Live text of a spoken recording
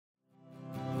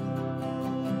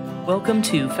Welcome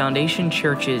to Foundation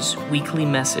Church's weekly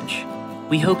message.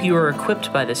 We hope you are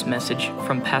equipped by this message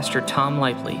from Pastor Tom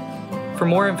Lively. For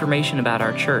more information about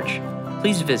our church,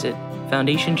 please visit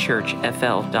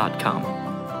foundationchurchfl.com.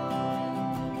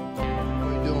 What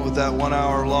are you doing with that 1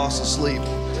 hour loss of sleep?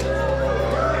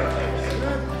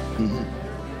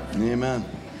 Amen.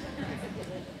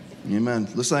 Amen.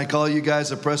 Listen, I call you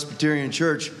guys a Presbyterian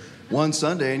church one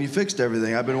Sunday and you fixed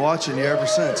everything. I've been watching you ever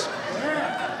since.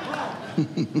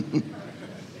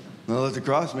 Well, at the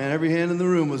cross, man, every hand in the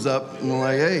room was up. And I'm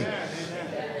like, hey,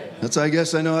 I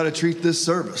guess I know how to treat this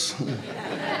service.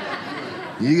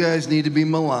 You guys need to be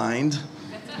maligned,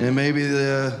 and maybe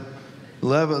the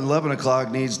 11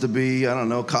 o'clock needs to be, I don't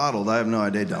know, coddled. I have no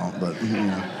idea, don't, but, you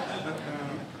know.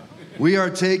 We are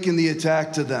taking the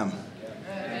attack to them.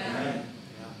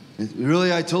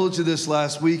 Really, I told you this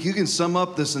last week. You can sum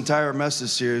up this entire message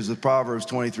series with Proverbs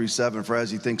 23:7, for as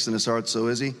he thinks in his heart, so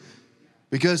is he.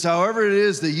 Because however it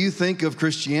is that you think of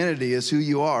Christianity is who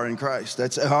you are in Christ.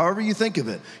 That's however you think of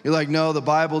it. You're like, no, the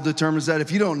Bible determines that.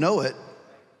 If you don't know it,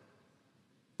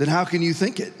 then how can you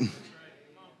think it?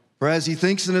 For as he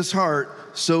thinks in his heart,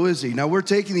 so is he. Now we're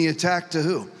taking the attack to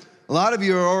who? A lot of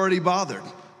you are already bothered.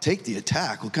 Take the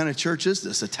attack. What kind of church is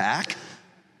this? Attack? At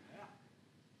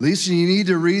least you need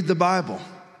to read the Bible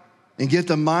and get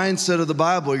the mindset of the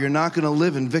Bible. You're not going to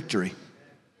live in victory.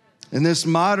 In this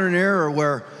modern era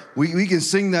where we can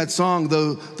sing that song,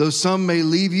 though some may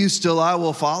leave you, still I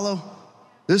will follow.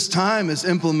 This time is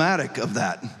emblematic of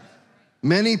that.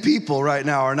 Many people right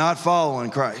now are not following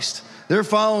Christ. They're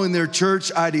following their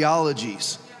church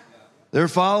ideologies. They're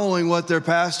following what their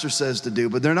pastor says to do,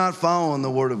 but they're not following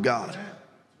the Word of God.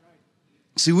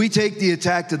 See, we take the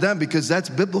attack to them because that's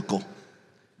biblical.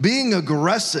 Being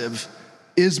aggressive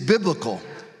is biblical.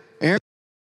 Aaron,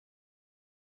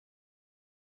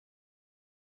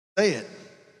 say it.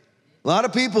 A lot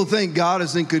of people think God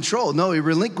is in control. No, he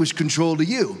relinquished control to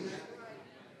you.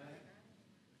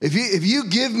 If you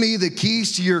give me the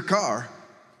keys to your car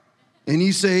and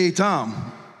you say, hey,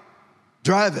 Tom,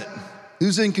 drive it,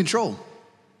 who's in control?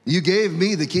 You gave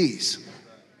me the keys.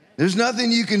 There's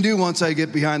nothing you can do once I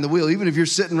get behind the wheel. Even if you're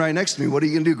sitting right next to me, what are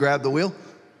you going to do, grab the wheel?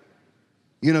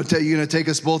 You're going to take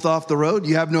us both off the road?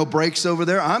 You have no brakes over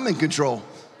there? I'm in control.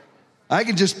 I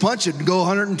can just punch it and go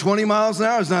 120 miles an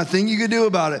hour. There's not a thing you can do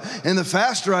about it. And the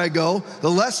faster I go,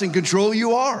 the less in control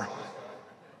you are.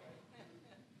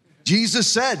 Jesus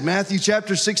said, Matthew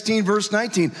chapter 16, verse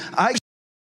 19,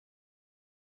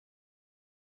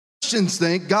 Christians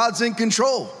think God's in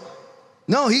control.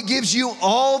 No, he gives you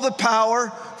all the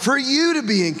power for you to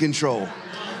be in control.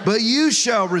 But you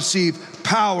shall receive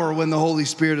power when the Holy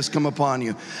Spirit has come upon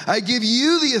you. I give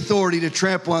you the authority to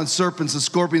trample on serpents and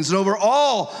scorpions and over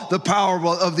all the power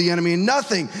of the enemy, and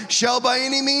nothing shall by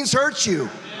any means hurt you.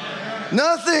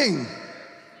 Nothing.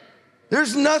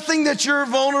 There's nothing that you're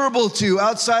vulnerable to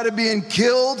outside of being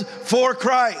killed for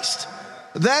Christ.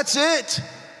 That's it.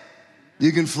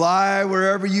 You can fly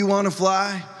wherever you want to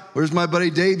fly. Where's my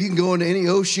buddy Dave? You can go into any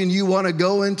ocean you want to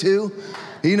go into.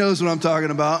 He knows what I'm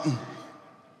talking about.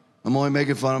 I'm only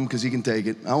making fun of him because he can take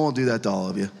it. I won't do that to all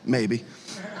of you, maybe.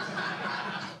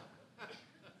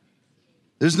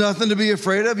 There's nothing to be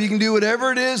afraid of. You can do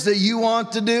whatever it is that you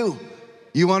want to do.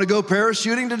 You want to go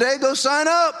parachuting today? Go sign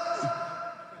up.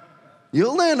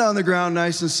 You'll land on the ground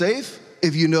nice and safe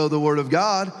if you know the Word of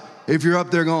God. If you're up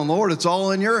there going, Lord, it's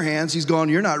all in your hands. He's going,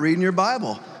 you're not reading your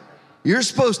Bible. You're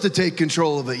supposed to take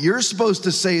control of it. You're supposed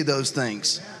to say those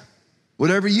things.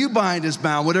 Whatever you bind is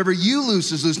bound. Whatever you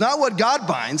loose is loose. Not what God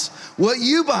binds, what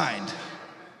you bind.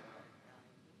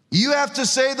 You have to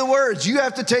say the words. You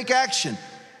have to take action.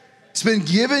 It's been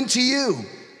given to you.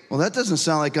 Well, that doesn't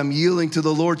sound like I'm yielding to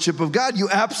the lordship of God. You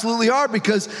absolutely are,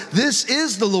 because this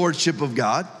is the lordship of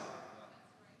God.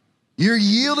 You're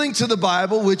yielding to the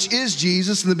Bible, which is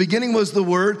Jesus. In the beginning was the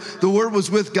Word. The Word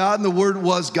was with God, and the Word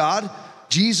was God.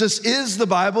 Jesus is the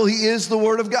Bible. He is the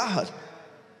Word of God.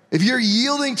 If you're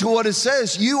yielding to what it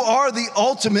says, you are the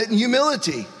ultimate in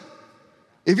humility.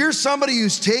 If you're somebody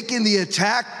who's taking the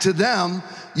attack to them,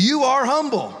 you are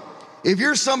humble. If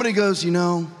you're somebody who goes,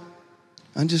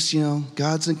 I'm just,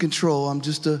 God's in control. I'm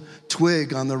just a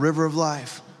twig on the river of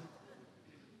life.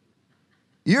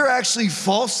 You're actually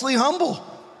falsely humble.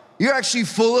 You're actually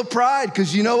full of pride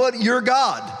because you know what? You're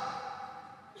God.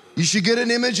 You should get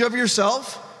an image of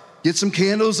yourself, get some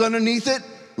candles underneath it,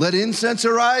 let incense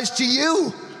arise to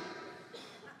you.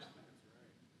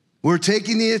 We're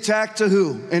taking the attack to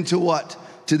who and to what?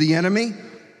 To the enemy,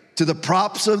 to the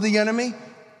props of the enemy,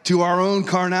 to our own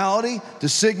carnality, to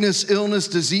sickness, illness,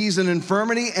 disease, and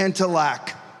infirmity, and to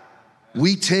lack.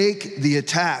 We take the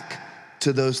attack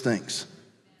to those things.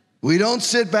 We don't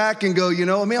sit back and go,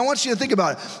 I want you to think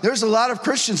about it. There's a lot of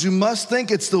Christians who must think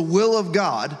it's the will of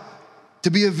God to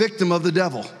be a victim of the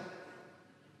devil.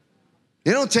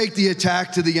 They don't take the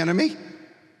attack to the enemy.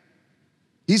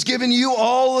 He's given you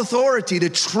all authority to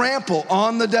trample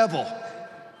on the devil.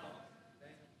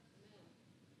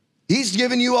 He's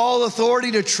given you all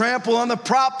authority to trample on the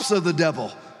props of the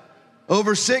devil.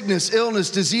 Over sickness, illness,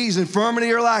 disease,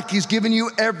 infirmity, or lack. He's given you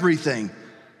everything.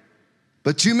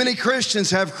 But too many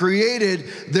Christians have created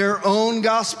their own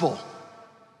gospel.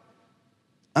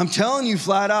 I'm telling you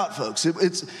flat out, folks,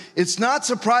 it's not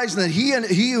surprising that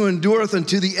he who endureth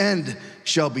unto the end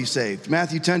shall be saved.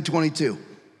 Matthew 10:22.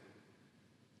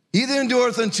 He that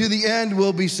endureth unto the end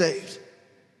will be saved.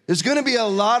 There's going to be a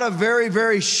lot of very,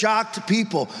 very shocked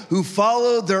people who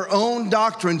follow their own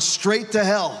doctrine straight to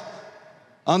hell.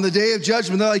 On the day of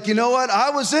judgment, they're like, you know what?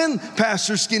 I was in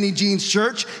Pastor Skinny Jean's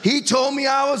church. He told me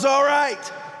I was all right.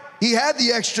 He had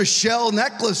the extra shell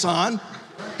necklace on.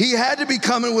 He had to be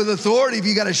coming with authority. If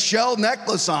you got a shell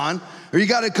necklace on, or you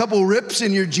got a couple rips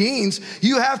in your jeans,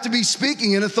 you have to be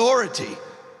speaking in authority.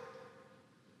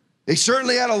 They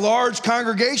certainly had a large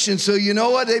congregation, so you know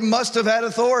what? They must have had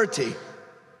authority.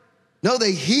 No,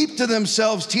 they heaped to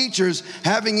themselves teachers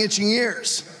having itching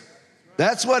ears.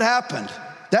 That's what happened.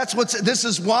 This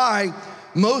is why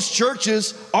most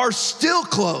churches are still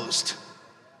closed.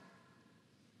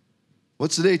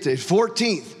 What's the date today?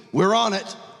 14th. We're on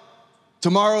it.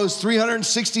 Tomorrow is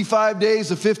 365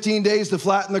 days of 15 days to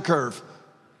flatten the curve.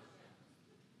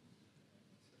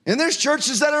 And there's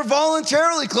churches that are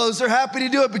voluntarily closed. They're happy to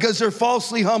do it because they're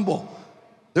falsely humble.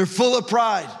 They're full of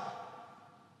pride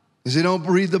because they don't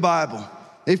read the Bible.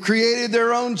 They've created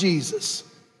their own Jesus,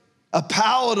 a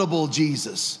palatable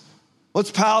Jesus. What's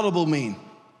palatable mean?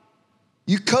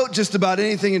 You coat just about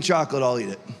anything in chocolate, I'll eat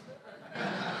it.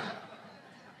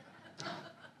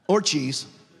 Or cheese.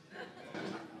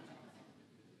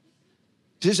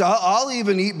 I'll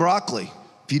even eat broccoli.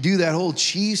 If you do that whole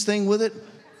cheese thing with it,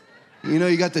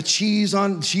 you got the cheese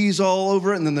all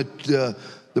over it, and then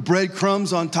the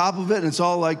breadcrumbs on top of it, and it's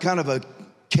all like kind of a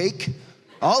cake.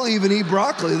 I'll even eat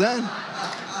broccoli then.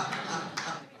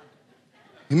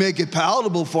 You make it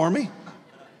palatable for me.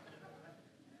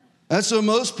 That's what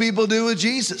most people do with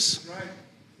Jesus.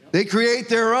 They create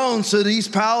their own so that he's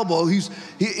palatable.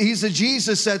 He's a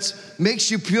Jesus that makes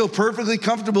you feel perfectly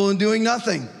comfortable in doing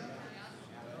nothing.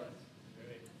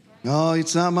 No,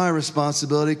 it's not my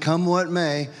responsibility. Come what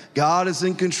may. God is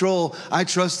in control. I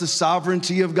trust the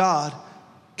sovereignty of God.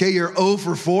 Okay, you're 0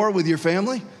 for 4 with your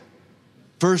family.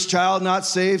 First child not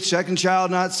saved, second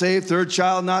child not saved, third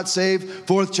child not saved,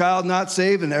 fourth child not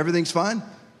saved, and everything's fine.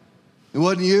 It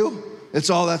wasn't you.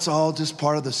 That's all just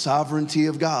part of the sovereignty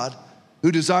of God,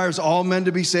 who desires all men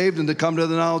to be saved and to come to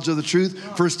the knowledge of the truth.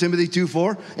 1 Timothy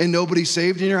 2:4, and nobody's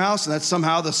saved in your house, and that's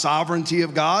somehow the sovereignty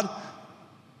of God.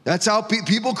 That's how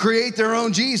people create their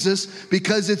own Jesus,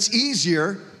 because it's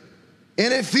easier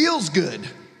and it feels good.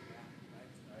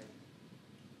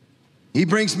 He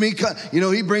brings me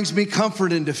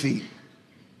comfort in defeat.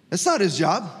 That's not his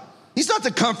job. He's not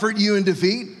to comfort you in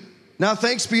defeat. Now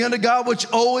thanks be unto God, which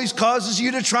always causes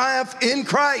you to triumph in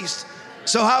Christ.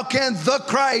 So how can the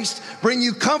Christ bring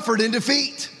you comfort in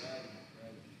defeat?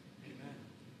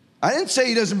 I didn't say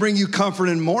he doesn't bring you comfort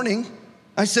in mourning.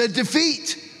 I said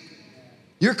defeat.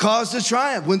 You're caused to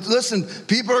triumph. Listen,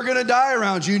 people are going to die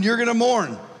around you and you're going to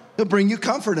mourn. He'll bring you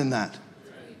comfort in that.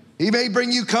 He may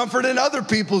bring you comfort in other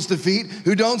people's defeat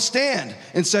who don't stand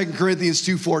in 2 Corinthians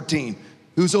 2:14,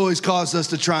 who's always caused us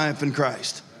to triumph in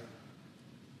Christ.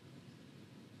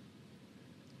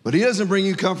 But he doesn't bring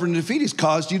you comfort in defeat. He's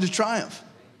caused you to triumph.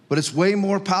 But it's way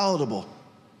more palatable.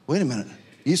 Wait a minute.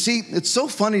 You see, it's so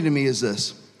funny to me is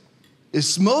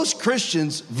most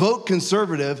Christians vote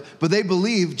conservative, but they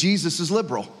believe Jesus is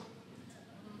liberal.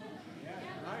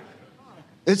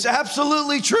 It's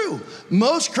absolutely true.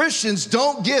 Most Christians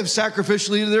don't give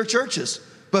sacrificially to their churches,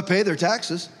 but pay their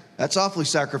taxes. That's awfully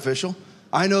sacrificial.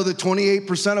 I know that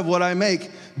 28% of what I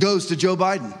make goes to Joe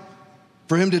Biden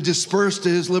for him to disperse to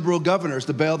his liberal governors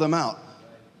to bail them out.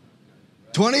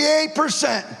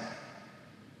 28%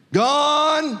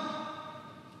 gone.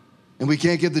 And we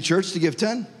can't get the church to give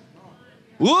 10?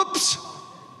 Whoops.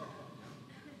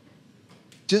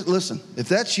 Just listen, if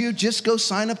that's you, just go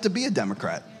sign up to be a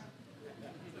Democrat.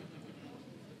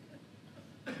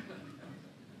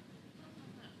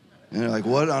 And you're like,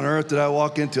 what on earth did I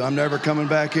walk into? I'm never coming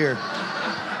back here.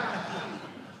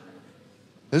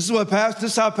 This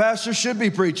is how pastors should be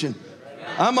preaching.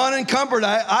 I'm unencumbered.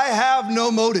 I have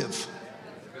no motive.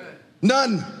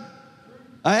 None.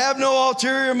 I have no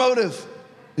ulterior motive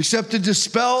except to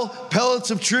dispel pellets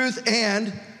of truth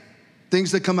and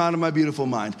things that come out of my beautiful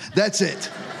mind. That's it.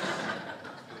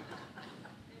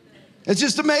 It's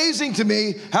just amazing to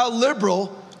me how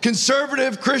liberal,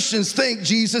 conservative Christians think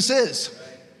Jesus is.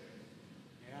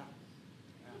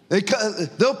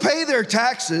 They'll pay their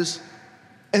taxes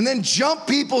and then jump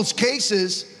people's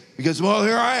cases because, well,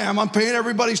 here I am. I'm paying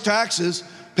everybody's taxes,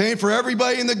 paying for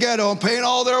everybody in the ghetto. I'm paying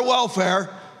all their welfare.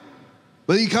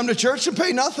 But you come to church and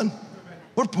pay nothing.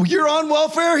 You're on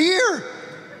welfare here,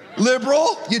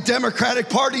 liberal, you Democratic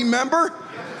Party member.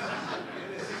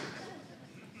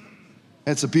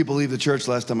 Had some people leave the church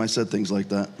last time I said things like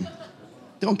that.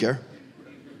 Don't care.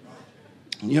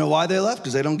 You know why they left?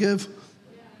 Because they don't give.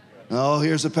 Oh,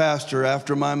 here's a pastor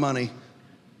after my money.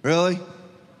 Really?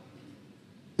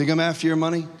 Think I'm after your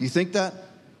money? Do you think that?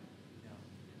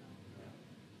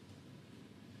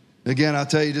 Again, I'll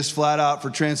tell you just flat out for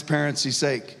transparency's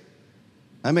sake.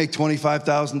 I make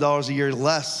 $25,000 a year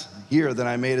less here than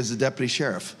I made as a deputy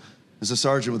sheriff, as a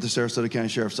sergeant with the Sarasota County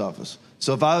Sheriff's Office.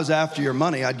 So if I was after your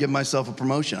money, I'd give myself a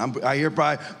promotion. I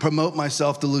hereby promote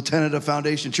myself to lieutenant of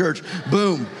Foundation Church.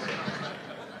 Boom.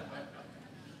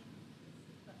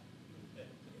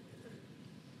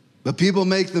 But people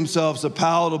make themselves a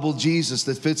palatable Jesus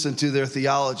that fits into their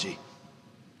theology.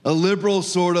 A liberal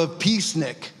sort of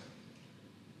peacenik.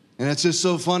 And it's just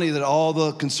so funny that all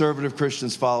the conservative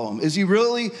Christians follow him. Is he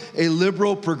really a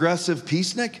liberal, progressive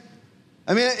peacenik?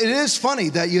 I mean, it is funny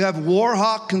that you have war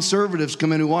hawk conservatives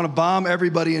come in who want to bomb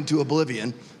everybody into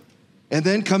oblivion and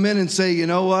then come in and say, you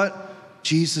know what?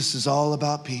 Jesus is all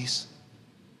about peace.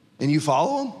 And you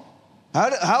follow him?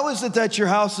 How is it that your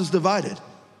house is divided?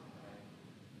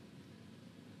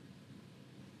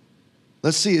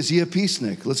 Let's see, is he a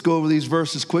peacenik? Let's go over these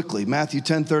verses quickly. Matthew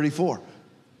 10:34.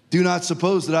 Do not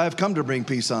suppose that I have come to bring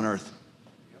peace on earth.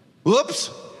 Whoops.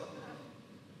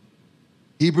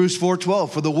 Hebrews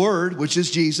 4:12, for the word, which is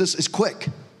Jesus, is quick,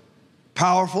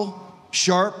 powerful,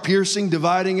 sharp, piercing,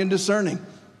 dividing, and discerning.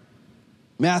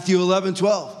 Matthew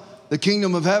 11:12, the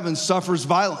kingdom of heaven suffers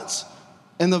violence,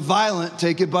 and the violent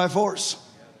take it by force.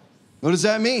 What does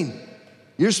that mean?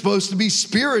 You're supposed to be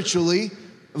spiritually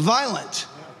violent.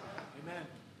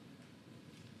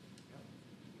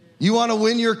 You want to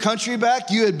win your country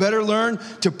back? You had better learn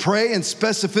to pray in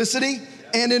specificity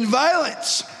and in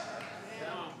violence.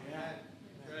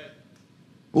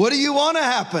 What do you want to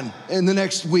happen in the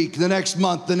next week, the next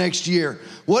month, the next year?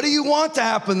 What do you want to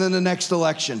happen in the next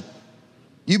election?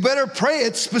 You better pray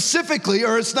it specifically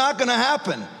or it's not going to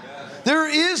happen. There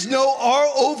is no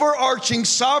overarching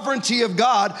sovereignty of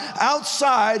God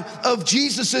outside of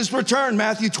Jesus' return,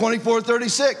 Matthew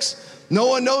 24:36. No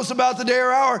one knows about the day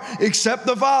or hour except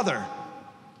the Father.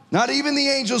 Not even the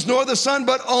angels nor the Son,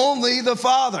 but only the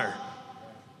Father.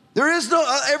 There is no,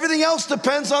 everything else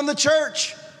depends on the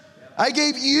church. I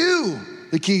gave you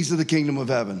the keys to the kingdom of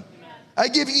heaven. I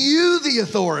give you the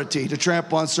authority to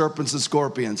trample on serpents and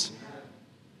scorpions.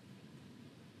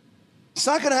 It's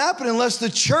not going to happen unless the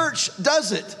church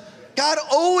does it. God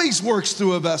always works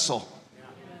through a vessel.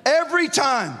 Every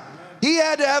time. He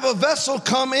had to have a vessel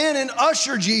come in and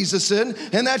usher Jesus in,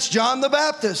 and that's John the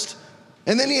Baptist.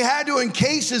 And then he had to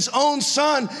encase his own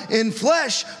son in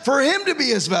flesh for him to be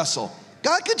his vessel.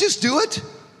 God could just do it,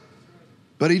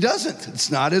 but he doesn't. It's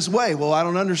not his way. Well, I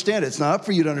don't understand it. It's not up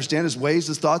for you to understand. His ways,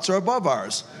 his thoughts are above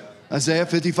ours. Isaiah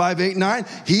 55:8-9,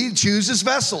 he chooses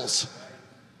vessels.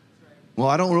 Well,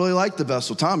 I don't really like the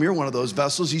vessel. Tom, you're one of those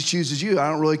vessels. He chooses you. I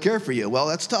don't really care for you. Well,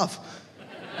 that's tough.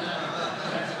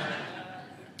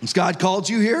 Has God called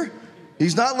you here?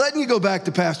 He's not letting you go back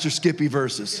to Pastor Skippy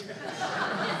verses.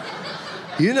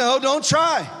 You know, don't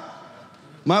try.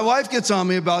 My wife gets on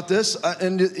me about this,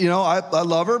 and you know, I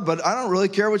love her, but I don't really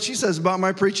care what she says about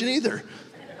my preaching either.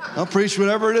 I'll preach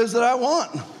whatever it is that I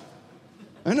want.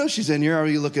 I know she's in here. Are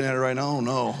you looking at her right now? Oh,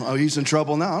 no. Oh, he's in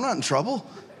trouble now. I'm not in trouble.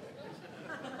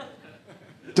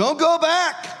 Don't go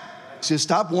back. She says,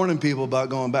 stop warning people about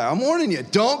going back. I'm warning you.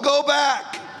 Don't go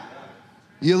back.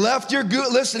 You left your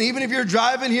good. Listen, even if you're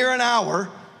driving here an hour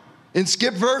and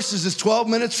skip verses is 12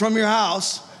 minutes from your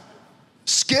house,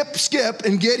 skip,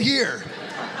 and get here.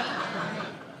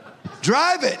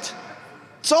 Drive it.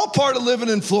 It's all part of living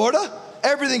in Florida.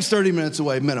 Everything's 30 minutes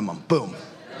away, minimum. Boom.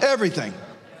 Everything.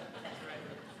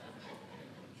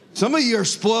 Some of you are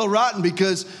spoiled rotten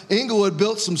because Inglewood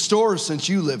built some stores since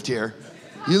you lived here.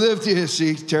 You lived here.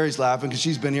 See, Terry's laughing because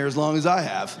she's been here as long as I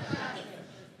have.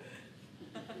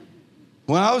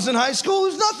 When I was in high school,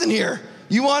 there's nothing here.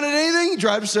 You wanted anything, you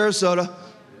drive to Sarasota.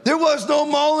 There was no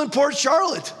mall in Port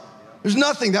Charlotte. There's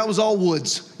nothing. That was all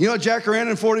woods. You know what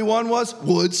Jacaranda 41 was?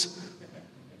 Woods.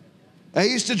 I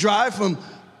used to drive from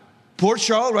Port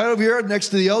Charlotte right over here next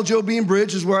to the El Joe Bean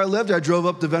Bridge is where I lived. I drove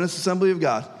up to Venice Assembly of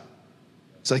God.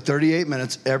 It's like 38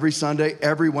 minutes every Sunday,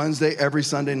 every Wednesday, every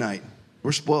Sunday night.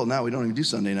 We're spoiled now. We don't even do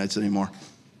Sunday nights anymore.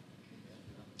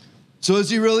 So is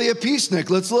he really a peacenik?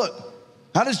 Let's look.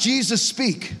 How does Jesus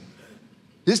speak?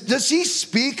 Does he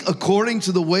speak according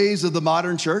to the ways of the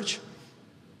modern church?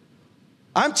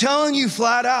 I'm telling you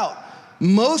flat out,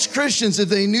 most Christians, if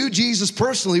they knew Jesus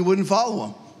personally, wouldn't follow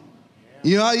him.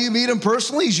 You know how you meet him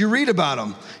personally? Is you read about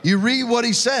him. You read what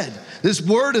he said. This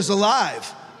word is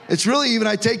alive. It's really even,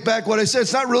 I take back what I said,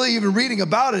 it's not really even reading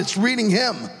about it, it's reading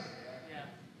him.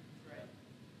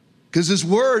 Because his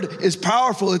word is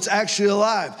powerful, it's actually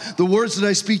alive. The words that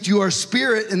I speak to you are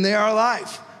spirit and they are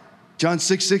life. John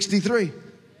 6:63.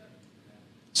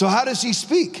 So how does he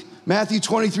speak? Matthew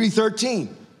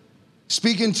 23:13.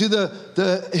 Speaking to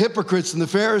the hypocrites and the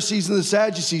Pharisees and the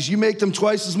Sadducees, you make them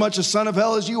twice as much a son of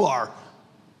hell as you are.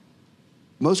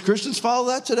 Most Christians follow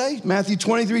that today. Matthew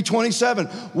 23:27.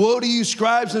 Woe to you,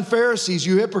 scribes and Pharisees,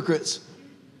 you hypocrites.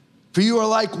 For you are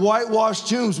like whitewashed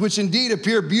tombs, which indeed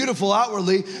appear beautiful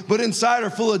outwardly, but inside are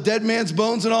full of dead man's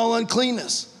bones and all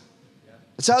uncleanness.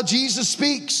 That's how Jesus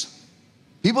speaks.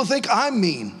 People think I'm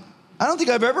mean. I don't think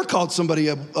I've ever called somebody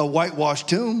a whitewashed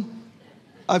tomb.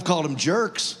 I've called them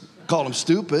jerks, called them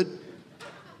stupid.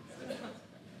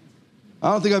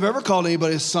 I don't think I've ever called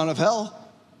anybody a son of hell.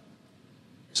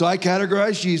 So I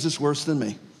categorize Jesus worse than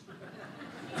me.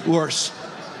 Worse.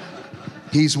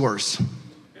 He's worse.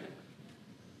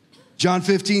 John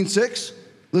 15:6.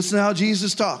 Listen to how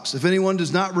Jesus talks. If anyone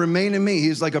does not remain in me, he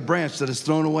is like a branch that is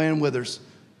thrown away and withers.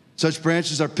 Such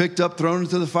branches are picked up, thrown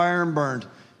into the fire, and burned.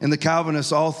 And the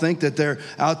Calvinists all think that they're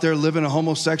out there living a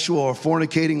homosexual or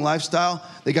fornicating lifestyle.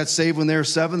 They got saved when they were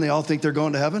 7. They all think they're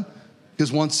going to heaven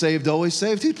because once saved, always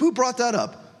saved. Who brought that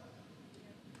up?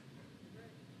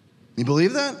 You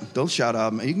believe that? Don't shout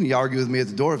out. You can argue with me at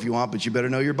the door if you want, but you better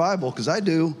know your Bible because I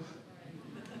do.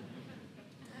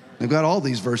 I've got all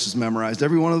these verses memorized.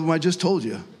 Every one of them I just told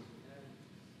you.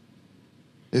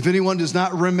 If anyone does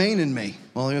not remain in me,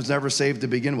 well, he was never saved to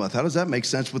begin with. How does that make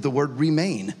sense with the word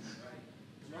remain?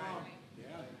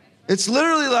 It's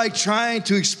literally like trying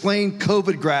to explain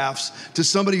COVID graphs to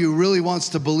somebody who really wants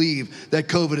to believe that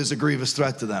COVID is a grievous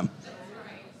threat to them.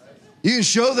 You can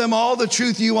show them all the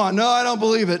truth you want. No, I don't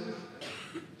believe it.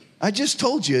 I just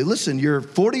told you, listen, you're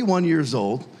 41 years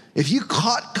old. If you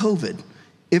caught COVID,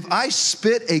 if I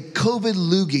spit a COVID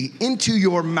loogie into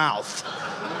your mouth,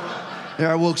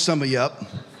 there, I woke some of you up,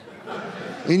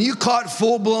 and you caught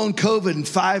full-blown COVID in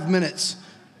 5 minutes,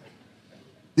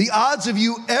 the odds of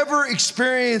you ever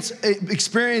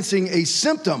experiencing a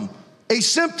symptom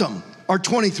are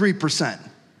 23%.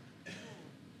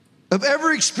 Of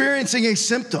ever experiencing a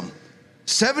symptom,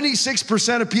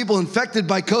 76% of people infected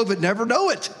by COVID never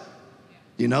know it.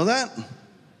 You know that?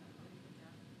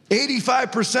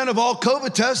 85% of all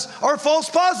COVID tests are false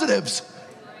positives.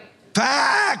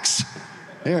 Facts.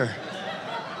 Here.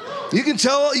 You can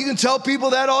tell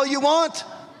people that all you want.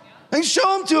 I can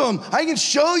show them to them. I can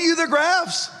show you the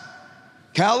graphs.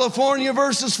 California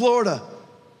versus Florida.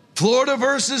 Florida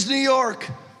versus New York.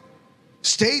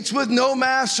 States with no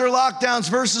masks or lockdowns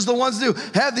versus the ones that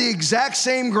do have the exact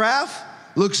same graph.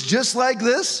 Looks just like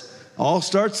this. All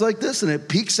starts like this and it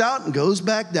peaks out and goes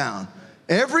back down.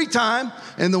 Every time,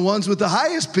 and the ones with the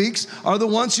highest peaks are the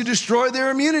ones who destroy their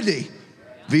immunity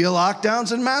via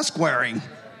lockdowns and mask wearing.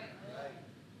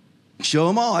 Show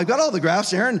them all. I've got all the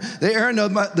graphs. Aaron,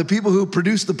 the people who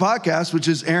produce the podcast, which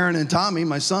is Aaron and Tommy,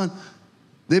 my son,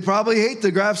 they probably hate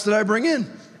the graphs that I bring in.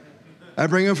 I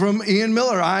bring them from Ian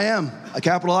Miller, IM, a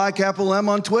capital I, capital M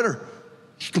on Twitter.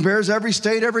 He compares every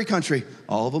state, every country.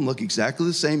 All of them look exactly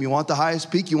the same. You want the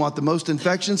highest peak, you want the most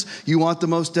infections, you want the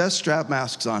most deaths, strap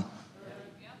masks on.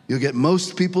 You'll get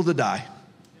most people to die.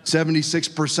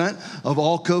 76% of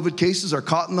all COVID cases are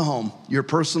caught in the home, your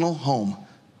personal home.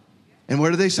 And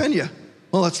where do they send you?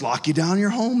 Well, let's lock you down in your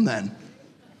home then.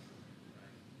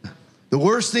 The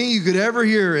worst thing you could ever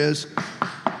hear is,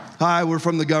 hi, we're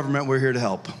from the government, we're here to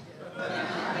help.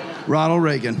 Ronald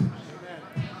Reagan.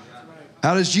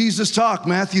 How does Jesus talk?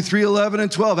 Matthew 3:11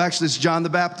 and 12. Actually, it's John the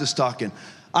Baptist talking.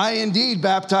 I indeed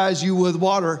baptize you with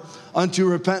water unto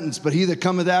repentance, but he that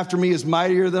cometh after me is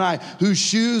mightier than I, whose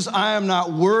shoes I am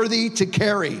not worthy to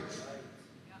carry.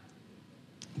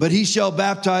 But he shall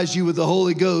baptize you with the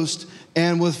Holy Ghost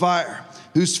and with fire,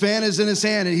 whose fan is in his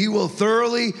hand, and he will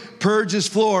thoroughly purge his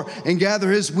floor and gather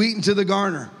his wheat into the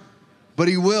garner. But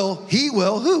who will?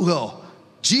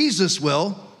 Jesus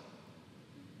will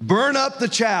burn up the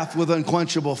chaff with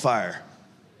unquenchable fire.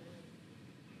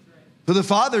 For the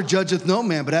Father judgeth no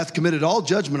man, but hath committed all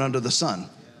judgment unto the Son.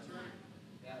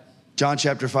 John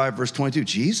chapter 5, verse 22.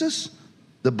 Jesus,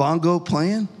 the bongo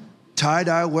playing,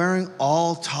 tie-dye wearing,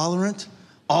 all tolerant,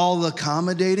 all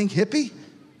accommodating hippie.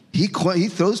 He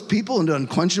throws people into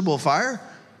unquenchable fire.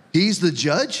 He's the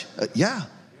judge. Yeah.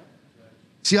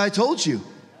 See, I told you.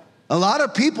 A lot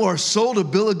of people are sold a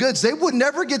bill of goods. They would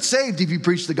never get saved if you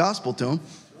preach the gospel to them.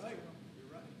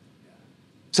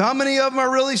 So how many of them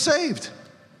are really saved?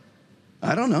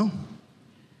 I don't know.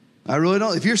 I really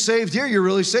don't. If you're saved here, you're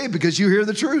really saved because you hear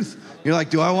the truth. You're like,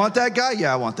 do I want that guy?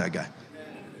 Yeah, I want that guy.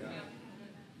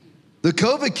 The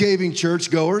COVID caving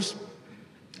churchgoers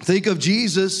think of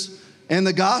Jesus and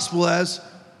the gospel as,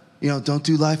 don't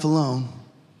do life alone.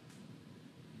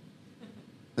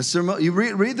 You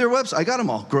read their website. I got them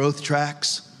all. Growth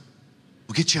tracks.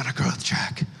 We'll get you on a growth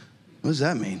track. What does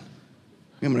that mean?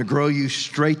 I'm going to grow you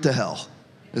straight to hell,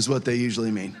 is what they usually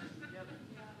mean.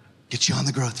 Get you on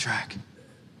the growth track.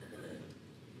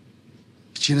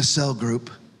 Get you in a cell group.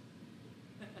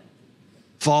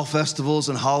 Fall festivals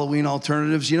and Halloween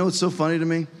alternatives. You know what's so funny to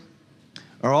me?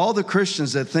 Are all the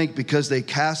Christians that think because they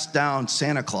cast down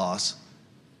Santa Claus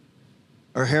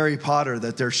or Harry Potter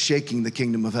that they're shaking the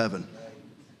kingdom of heaven.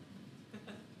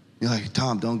 You're like,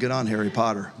 Tom, don't get on Harry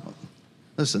Potter.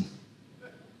 Listen,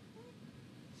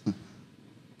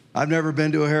 I've never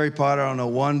been to a Harry Potter. I don't know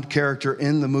one character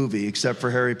in the movie except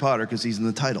for Harry Potter because he's in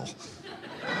the title.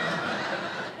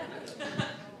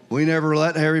 We never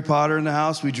let Harry Potter in the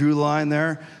house. We drew the line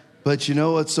there. But you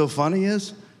know what's so funny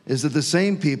is that the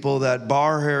same people that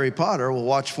bar Harry Potter will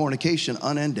watch fornication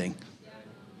unending.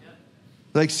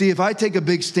 Like, see, if I take a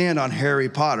big stand on Harry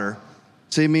Potter,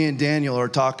 say me and Daniel are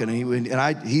talking, and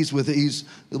he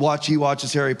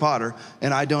watches Harry Potter,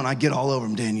 and I don't. I get all over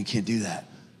him. Dan, you can't do that.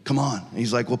 Come on. And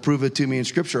he's like, well, prove it to me in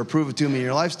Scripture, or prove it to me in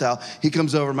your lifestyle. He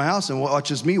comes over to my house and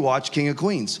watches me watch King of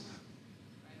Queens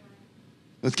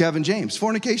with Kevin James.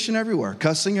 Fornication everywhere,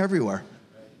 cussing everywhere.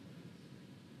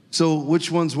 So which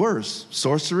one's worse,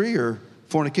 sorcery or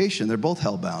fornication? They're both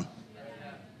hellbound.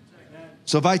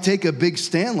 So if I take a big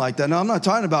stand like that, now I'm not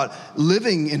talking about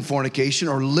living in fornication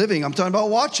or I'm talking about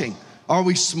watching. Are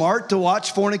we smart to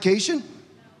watch fornication?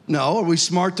 No. Are we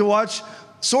smart to watch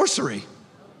sorcery?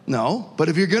 No. But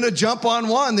if you're going to jump on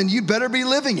one, then you better be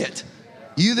living it.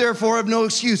 You therefore have no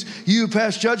excuse. You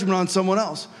pass judgment on someone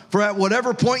else. For at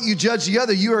whatever point you judge the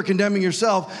other, you are condemning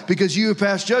yourself because you who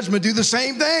pass judgment do the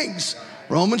same things.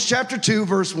 Romans chapter 2,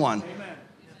 verse 1.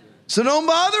 So don't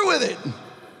bother with it.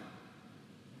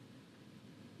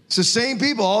 It's the same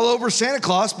people all over Santa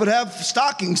Claus, but have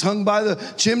stockings hung by the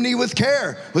chimney with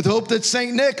care, with hope that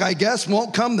St. Nick, I guess,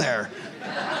 won't come there.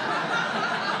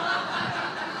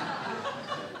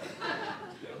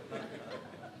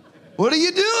 What are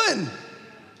you doing?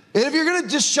 And if you're going to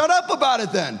just shut up about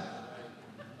it then.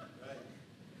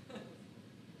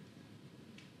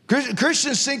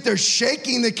 Christians think they're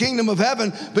shaking the kingdom of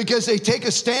heaven because they take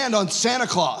a stand on Santa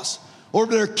Claus or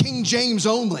they're King James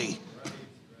only.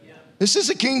 This is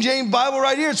a King James Bible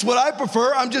right here. It's what I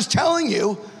prefer. I'm just telling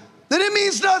you that it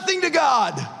means nothing to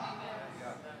God.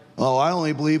 Oh, I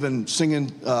only believe in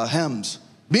singing hymns.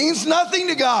 Means nothing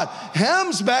to God.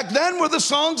 Hymns back then were the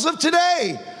songs of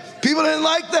today. People didn't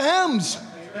like the hymns.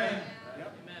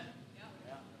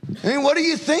 I mean, what are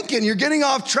you thinking? You're getting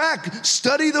off track.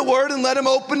 Study the word and let him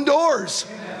open doors.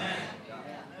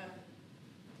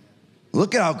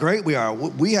 Look at how great we are.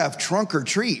 We have trunk or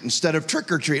treat instead of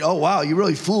trick or treat. Oh, wow, you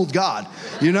really fooled God.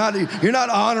 You're not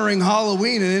honoring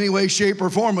Halloween in any way, shape, or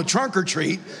form with trunk or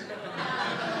treat.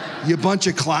 You bunch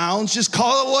of clowns. Just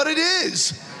call it what it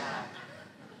is.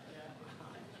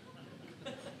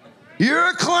 You're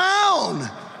a clown.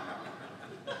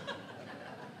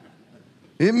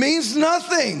 It means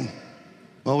nothing.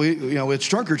 Well, it's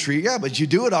trunk or treat, yeah, but you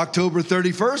do it October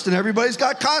 31st and everybody's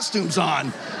got costumes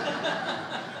on.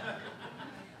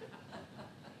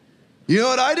 You know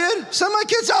what I did? Send my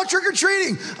kids out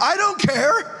trick-or-treating. I don't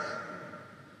care.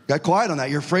 Got quiet on that.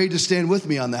 You're afraid to stand with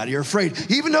me on that. You're afraid.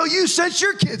 Even though you sent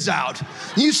your kids out,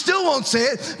 you still won't say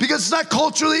it because it's not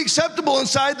culturally acceptable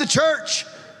inside the church.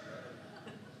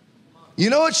 You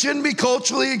know what shouldn't be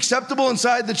culturally acceptable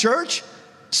inside the church?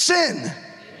 Sin,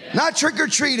 not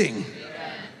trick-or-treating.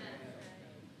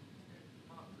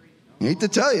 I hate to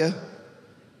tell you,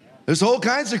 there's all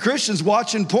kinds of Christians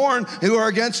watching porn who are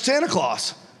against Santa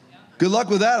Claus. Good luck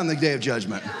with that on the day of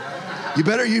judgment. You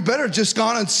better just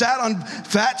gone and sat on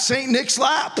fat St. Nick's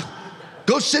lap.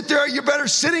 Go sit there. You're better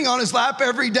sitting on his lap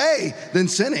every day than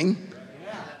sinning.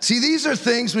 See, these are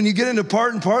things when you get into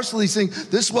part and parcel of these things.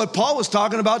 This is what Paul was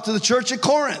talking about to the church at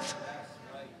Corinth.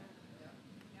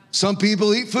 Some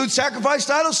people eat food sacrificed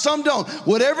to idols, some don't.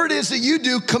 Whatever it is that you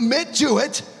do, commit to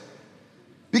it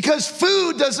because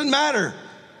food doesn't matter.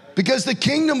 Because the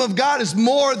kingdom of God is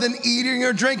more than eating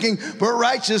or drinking, but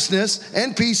righteousness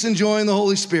and peace and joy in the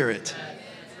Holy Spirit.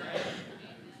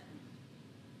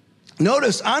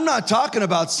 Notice, I'm not talking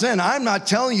about sin. I'm not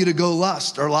telling you to go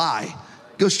lust or lie.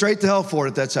 Go straight to hell for it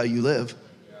if that's how you live.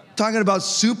 I'm talking about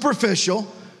superficial,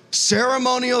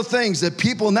 ceremonial things that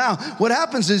people now, what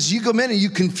happens is you come in and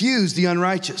you confuse the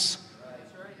unrighteous.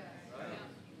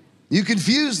 You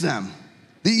confuse them.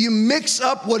 That you mix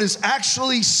up what is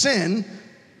actually sin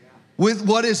with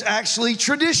what is actually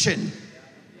tradition.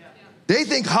 They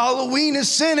think Halloween is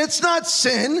sin. It's not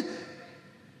sin.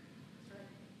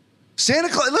 Santa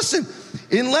Claus, listen,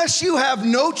 unless you have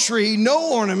no tree,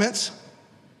 no ornaments,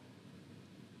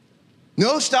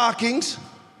 no stockings,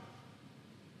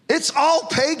 it's all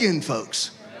pagan,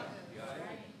 folks.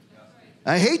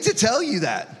 I hate to tell you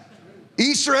that.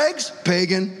 Easter eggs,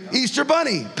 pagan. Easter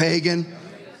bunny, pagan.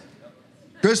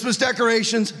 Christmas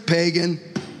decorations, pagan.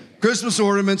 Christmas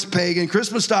ornaments, pagan.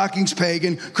 Christmas stockings,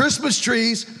 pagan. Christmas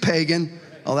trees, pagan.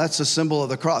 Oh, that's a symbol of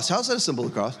the cross. How's that a symbol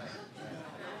of the cross?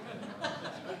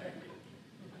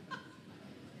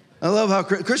 I love how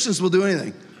Christians will do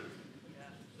anything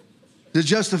to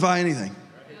justify anything.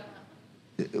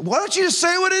 Why don't you just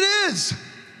say what it is?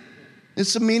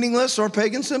 It's a meaningless or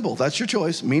pagan symbol. That's your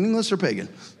choice, meaningless or pagan.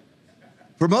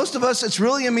 For most of us, it's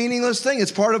really a meaningless thing.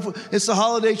 It's the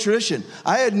holiday tradition.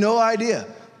 I had no idea.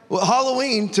 Well,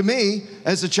 Halloween, to me,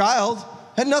 as a child,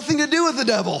 had nothing to do with the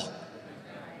devil.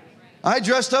 I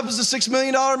dressed up as a $6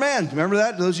 million man. Remember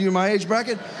that? Those of you in my age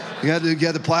bracket? You had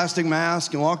the plastic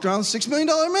mask and walked around with a $6 million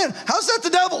man. How's that the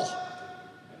devil?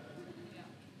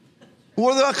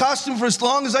 Wore the costume for as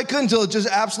long as I could until it just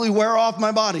absolutely wear off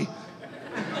my body.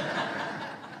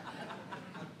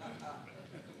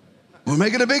 We're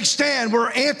making a big stand.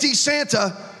 We're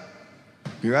anti-Santa.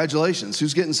 Congratulations.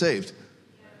 Who's getting saved?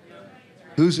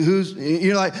 Who's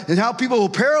you know, like, and how people will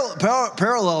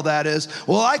parallel that is,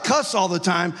 well, I cuss all the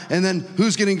time, and then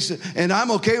and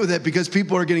I'm okay with it because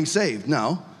people are getting saved.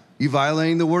 No, you're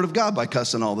violating the word of God by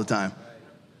cussing all the time.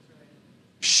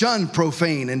 Shun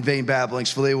profane and vain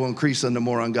babblings, for they will increase unto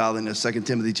more ungodliness. 2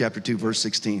 Timothy chapter 2, verse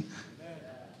 16.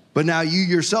 But now you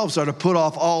yourselves are to put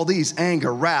off all these: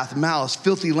 anger, wrath, malice,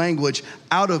 filthy language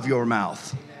out of your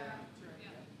mouth.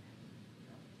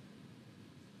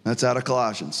 That's out of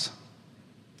Colossians.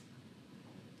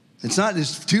 It's not,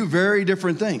 just two very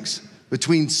different things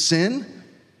between sin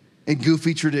and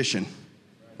goofy tradition.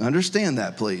 Understand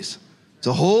that, please. It's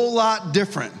a whole lot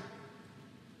different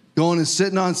going and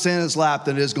sitting on Santa's lap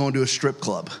than it is going to a strip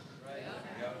club.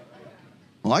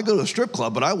 Well, I go to a strip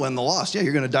club, but I win the loss. Yeah,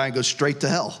 you're going to die and go straight to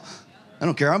hell. I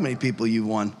don't care how many people you've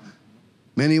won.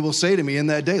 Many will say to me in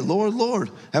that day, Lord, Lord,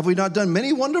 have we not done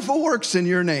many wonderful works in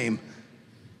your name?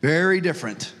 Very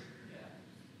different.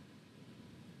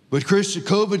 But Christian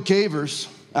COVID cavers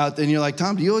out there, and you're like,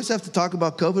 Tom, do you always have to talk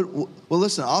about COVID? Well,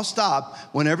 listen, I'll stop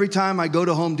when every time I go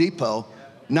to Home Depot,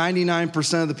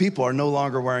 99% of the people are no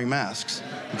longer wearing masks,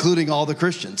 including all the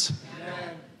Christians.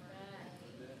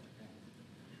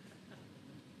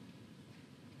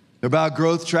 They're about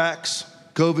growth tracks,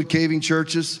 COVID caving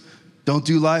churches, don't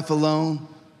do life alone,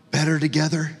 better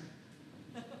together.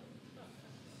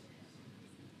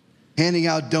 Handing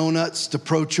out donuts to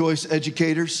pro-choice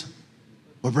educators.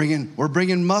 We're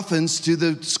bringing muffins to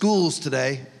the schools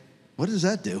today. What does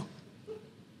that do?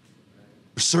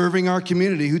 We're serving our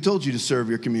community. Who told you to serve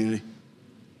your community?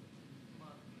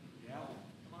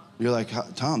 You're like,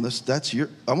 Tom, that's your,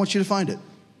 I want you to find it.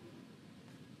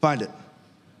 Find it.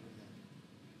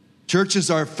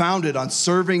 Churches are founded on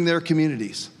serving their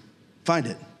communities. Find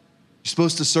it. You're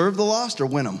supposed to serve the lost or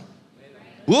win them?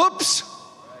 Whoops.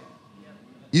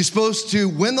 You're supposed to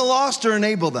win the lost or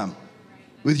enable them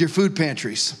with your food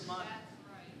pantries.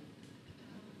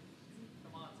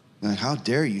 Like, how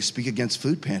dare you speak against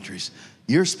food pantries?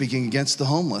 You're speaking against the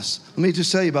homeless. Let me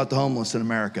just tell you about the homeless in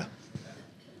America.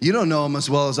 You don't know them as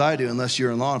well as I do unless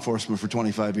you're in law enforcement for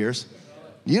 25 years.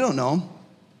 You don't know them.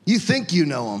 You think you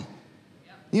know them.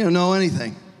 You don't know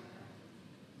anything.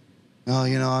 Oh,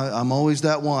 you know, I'm always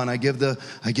that one. I give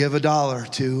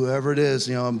 $1 to whoever it is.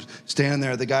 You know, I'm standing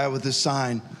there, the guy with his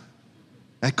sign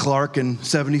at Clark and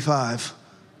 75.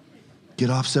 Get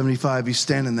off 75. He's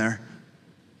standing there.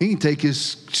 He can take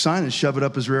his sign and shove it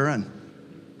up his rear end.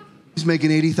 He's making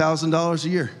 $80,000 a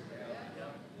year.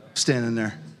 Standing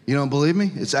there. You don't believe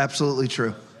me? It's absolutely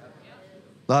true.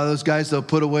 A lot of those guys, they'll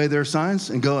put away their signs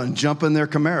and go and jump in their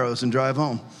Camaros and drive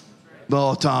home.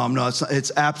 Oh, Tom, no,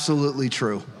 it's absolutely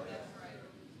true.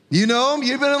 You know him?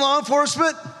 You've been in law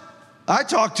enforcement? I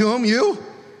talked to him. You?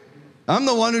 I'm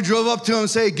the one who drove up to him and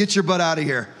say, get your butt out of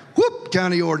here. Whoop,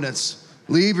 county ordinance.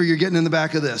 Leave or you're getting in the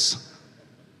back of this.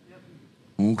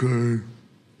 Okay.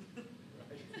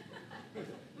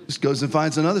 Just goes and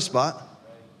finds another spot.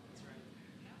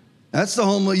 That's the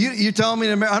homeless. You telling me,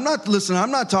 I'm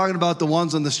not talking about the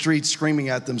ones on the street screaming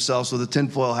at themselves with a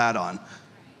tinfoil hat on.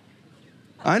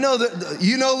 I know that,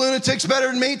 you know lunatics better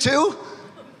than me too.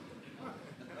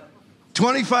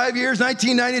 25 years,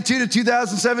 1992 to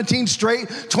 2017 straight,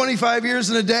 25 years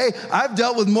in a day. I've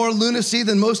dealt with more lunacy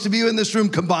than most of you in this room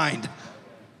combined.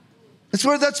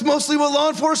 That's mostly what law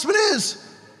enforcement is.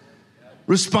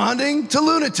 Responding to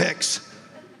lunatics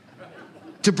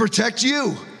to protect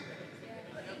you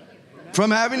from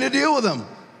having to deal with them.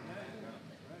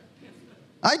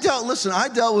 I dealt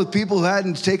with people who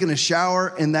hadn't taken a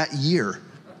shower in that year.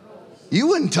 You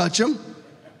wouldn't touch them.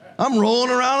 I'm rolling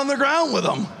around on the ground with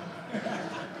them.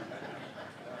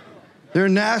 Their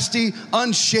nasty,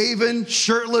 unshaven,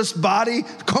 shirtless body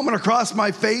coming across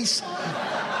my face.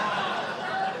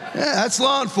 Yeah, that's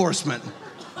law enforcement.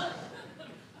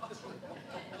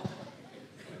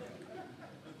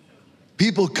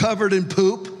 People covered in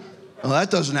poop. Well,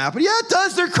 that doesn't happen. Yeah, it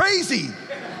does. They're crazy.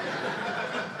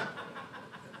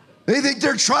 They think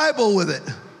they're tribal with it.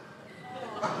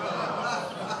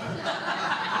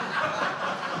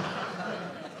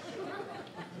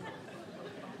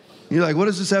 You're like, what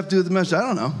does this have to do with the message? I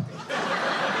don't know.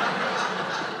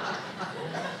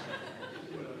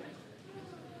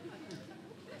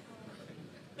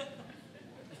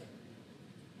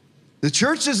 The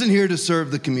church isn't here to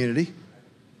serve the community.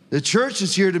 The church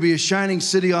is here to be a shining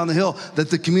city on the hill that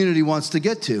the community wants to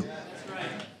get to.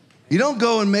 You don't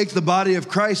go and make the body of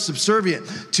Christ subservient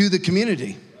to the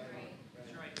community.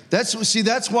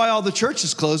 That's why all the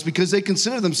churches close, because they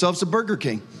consider themselves a Burger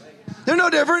King. They're no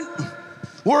different.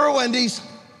 We're a Wendy's.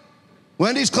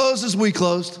 Wendy's closes, we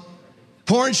closed.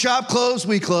 Porn shop closed,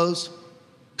 we closed.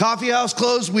 Coffee house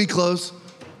closed, we closed.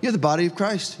 You're the body of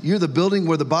Christ. You're the building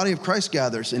where the body of Christ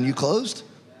gathers, and you closed.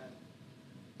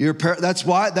 That's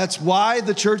why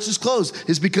the church is closed,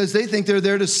 is because they think they're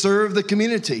there to serve the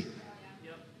community.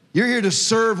 You're here to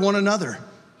serve one another,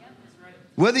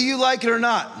 whether you like it or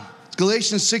not. It's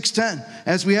Galatians 6:10.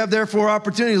 As we have therefore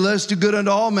opportunity, let us do good unto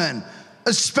all men,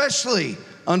 especially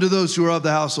unto those who are of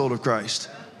the household of Christ.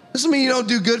 Doesn't mean you don't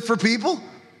do good for people.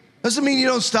 Doesn't mean you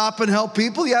don't stop and help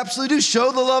people. You absolutely do.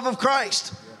 Show the love of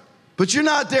Christ. But you're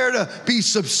not there to be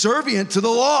subservient to the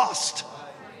lost.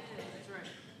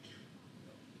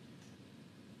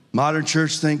 Modern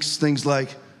church thinks things like,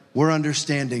 we're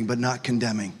understanding but not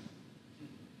condemning.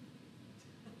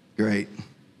 Great.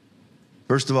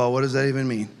 First of all, what does that even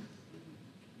mean?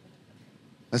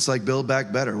 That's like Build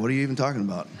Back Better. What are you even talking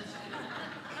about?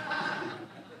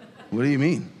 What do you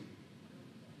mean?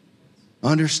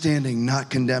 Understanding, not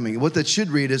condemning. What that should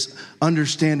read is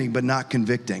understanding but not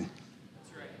convicting.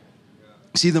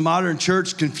 See, the modern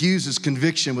church confuses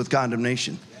conviction with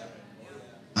condemnation.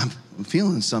 I'm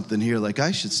feeling something here, like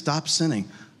I should stop sinning.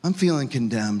 I'm feeling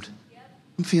condemned.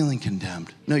 I'm feeling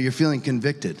condemned. No, you're feeling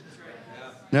convicted.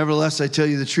 Nevertheless, I tell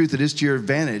you the truth, it is to your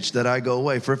advantage that I go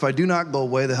away. For if I do not go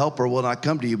away, the helper will not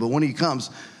come to you. But when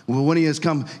he has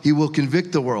come, he will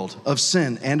convict the world of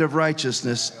sin and of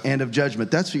righteousness and of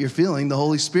judgment. That's what you're feeling, the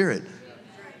Holy Spirit.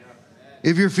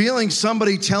 If you're feeling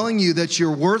somebody telling you that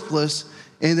you're worthless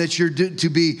and that you're to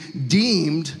be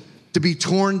deemed to be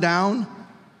torn down,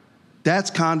 that's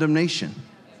condemnation.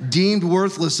 Deemed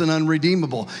worthless and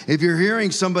unredeemable. If you're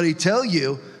hearing somebody tell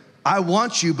you, I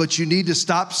want you, but you need to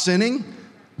stop sinning,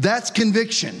 that's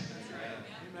conviction.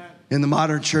 In the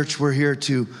modern church, we're here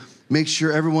to make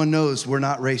sure everyone knows we're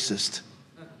not racist.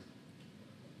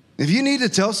 If you need to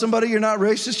tell somebody you're not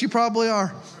racist, you probably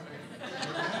are.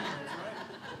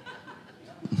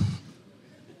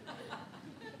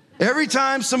 Every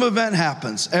time some event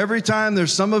happens, every time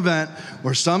there's some event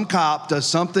where some cop does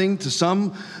something to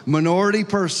some minority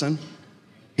person,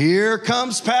 here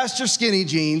comes Pastor Skinny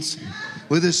Jeans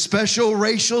with his special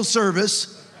racial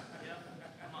service.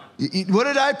 What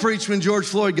did I preach when George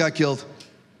Floyd got killed?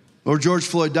 Or George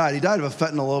Floyd died? He died of a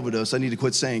fentanyl overdose. I need to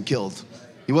quit saying killed.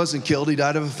 He wasn't killed. He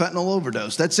died of a fentanyl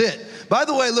overdose. That's it. By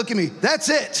the way, look at me. That's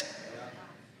it.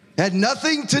 Had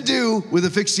nothing to do with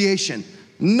asphyxiation.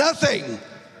 Nothing.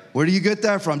 Where do you get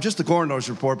that from? Just the coroner's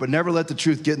report, but never let the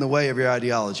truth get in the way of your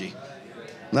ideology.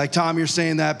 Like, Tom, you're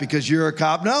saying that because you're a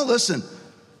cop. No, listen.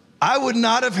 I would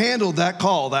not have handled that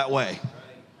call that way.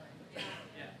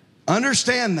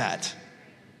 Understand that.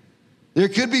 There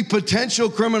could be potential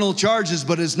criminal charges,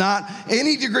 but it's not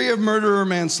any degree of murder or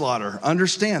manslaughter.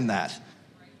 Understand that.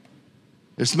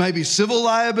 There's maybe civil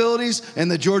liabilities,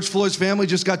 and the George Floyd's family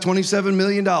just got $27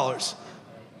 million.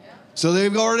 So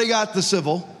they've already got the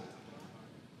civil.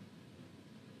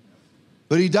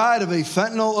 But he died of a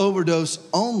fentanyl overdose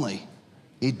only.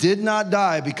 He did not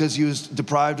die because he was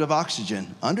deprived of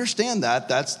oxygen. Understand that.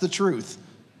 That's the truth.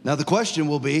 Now the question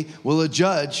will be, will a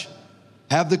judge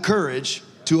have the courage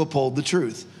to uphold the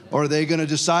truth? Or are they going to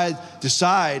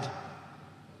decide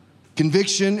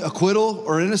conviction, acquittal,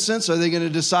 or innocence? Or are they going to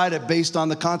decide it based on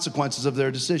the consequences of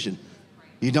their decision?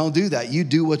 You don't do that. You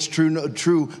do what's true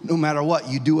no matter what.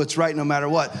 You do what's right no matter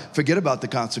what. Forget about the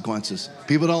consequences.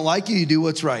 People don't like you, you do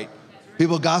what's right.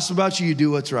 People gossip about you, you do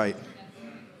what's right.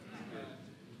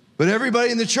 But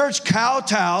everybody in the church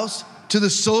kowtows to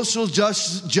the social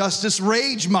justice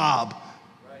rage mob.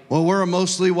 Well, we're a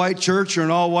mostly white church or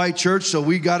an all-white church, so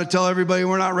we got to tell everybody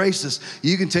we're not racist.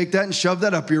 You can take that and shove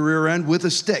that up your rear end with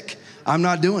a stick. I'm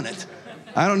not doing it.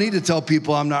 I don't need to tell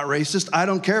people I'm not racist. I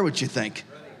don't care what you think.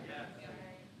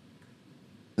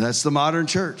 That's the modern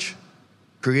church,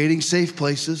 creating safe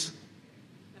places,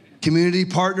 community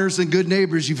partners, and good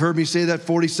neighbors. You've heard me say that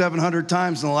 4,700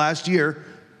 times in the last year.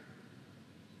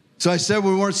 So I said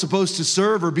we weren't supposed to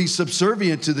serve or be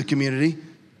subservient to the community.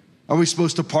 Are we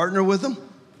supposed to partner with them?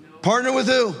 No. Partner with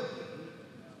who?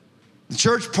 The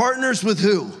church partners with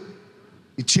who?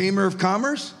 The Chamber of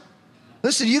Commerce?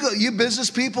 Listen, you business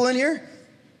people in here,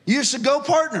 you should go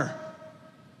partner.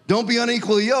 Don't be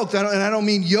unequally yoked. And I don't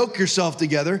mean yoke yourself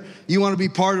together. You want to be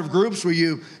part of groups where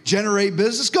you generate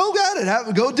business? Go get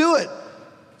it. Go do it.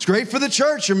 It's great for the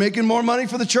church. You're making more money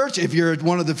for the church if you're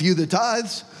one of the few that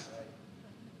tithes.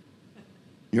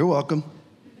 You're welcome.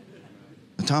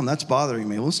 Tom, that's bothering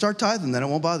me. We'll start tithing, then it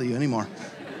won't bother you anymore.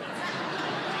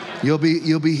 You'll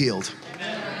be healed.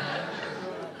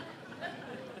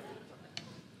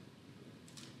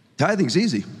 Tithing's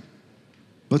easy.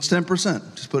 What's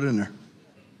 10%? Just put it in there.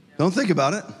 Don't think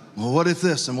about it. Well, what if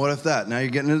this and what if that? Now you're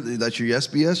getting it. That's your yes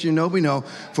be yes, your no be no.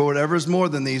 For whatever is more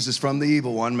than these is from the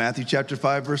evil one. Matthew chapter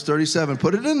 5, verse 37.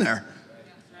 Put it in there.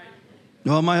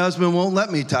 Well, my husband won't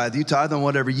let me tithe. You tithe on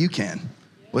whatever you can,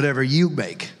 whatever you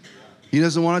make. He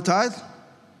doesn't want to tithe?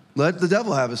 Let the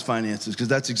devil have his finances, because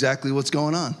that's exactly what's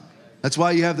going on. That's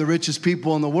why you have the richest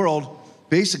people in the world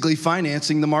basically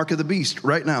financing the mark of the beast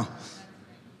right now.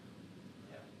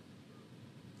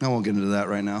 I won't get into that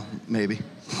right now, maybe.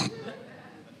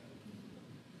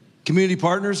 Community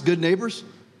partners, good neighbors.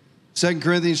 2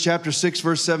 Corinthians chapter 6,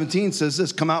 verse 17 says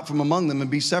this, come out from among them and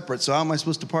be separate. So how am I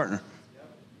supposed to partner?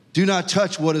 Do not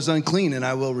touch what is unclean and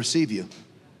I will receive you.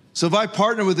 So if I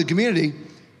partner with the community,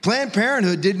 Planned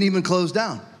Parenthood didn't even close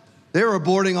down. They were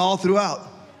aborting all throughout.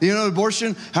 You know,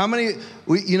 abortion,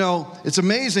 it's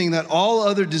amazing that all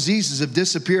other diseases have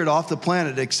disappeared off the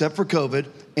planet except for COVID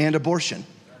and abortion.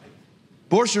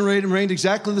 Abortion rate remained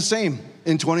exactly the same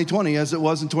in 2020 as it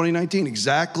was in 2019.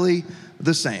 Exactly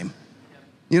the same.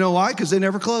 You know why? Because they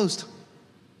never closed.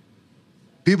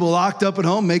 People locked up at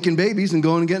home making babies and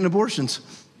going and getting abortions.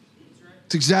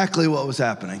 It's exactly what was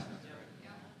happening.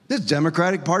 This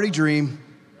Democratic Party dream.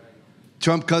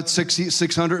 Trump cut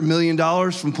 $600 million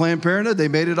from Planned Parenthood. They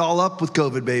made it all up with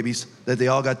COVID babies that they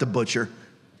all got to butcher.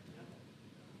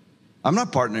 I'm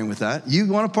not partnering with that. You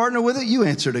want to partner with it? You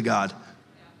answer to God.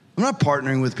 I'm not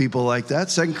partnering with people like that.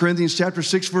 2 Corinthians chapter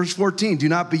 6, verse 14. Do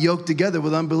not be yoked together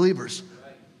with unbelievers.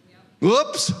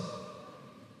 Whoops.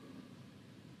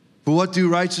 For what do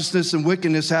righteousness and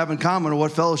wickedness have in common, or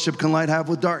what fellowship can light have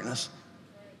with darkness?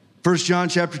 1 John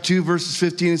chapter 2, verses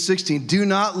 15 and 16. Do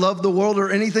not love the world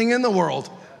or anything in the world.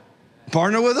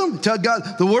 Partner with them. Tell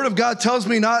God, the word of God tells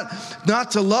me not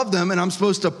to love them, and I'm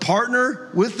supposed to partner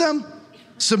with them,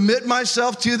 submit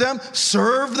myself to them,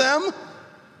 serve them.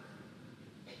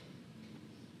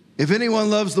 If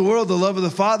anyone loves the world, the love of the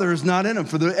Father is not in him.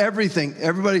 For everything,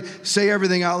 everybody say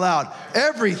everything out loud.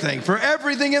 Everything, for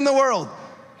everything in the world.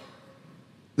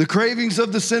 The cravings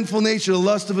of the sinful nature, the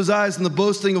lust of his eyes, and the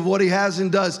boasting of what he has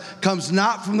and does comes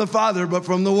not from the Father, but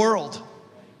from the world.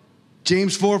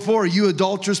 James 4:4, you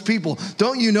adulterous people,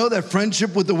 don't you know that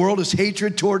friendship with the world is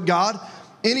hatred toward God?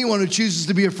 Anyone who chooses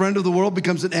to be a friend of the world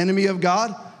becomes an enemy of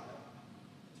God.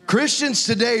 Christians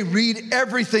today read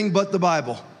everything but the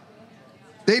Bible.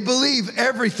 They believe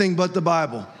everything but the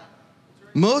Bible.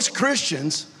 Most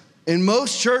Christians in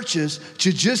most churches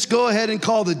should just go ahead and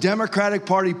call the Democratic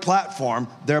Party platform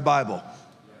their Bible.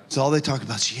 So all they talk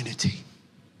about is unity.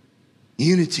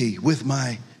 Unity with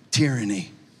my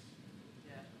tyranny.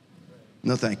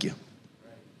 No, thank you.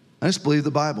 I just believe the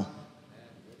Bible.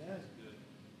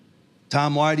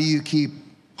 Tom, why do you keep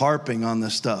harping on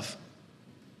this stuff?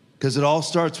 Because it all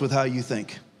starts with how you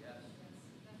think.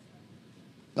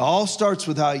 It all starts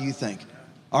with how you think.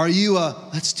 Are you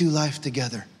let's do life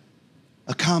together,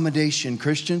 accommodation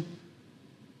Christian?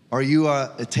 Or are you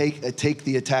a take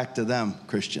the attack to them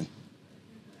Christian?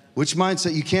 Which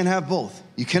mindset? You can't have both.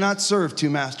 You cannot serve two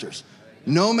masters.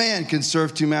 No man can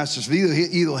serve two masters. For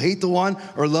either hate the one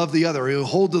or love the other, or he'll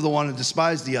hold to the one and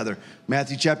despise the other.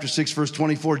 Matthew chapter 6, verse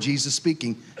 24, Jesus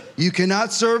speaking. You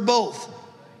cannot serve both.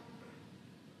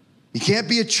 You can't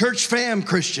be a church fam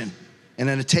Christian and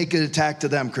then take an attack to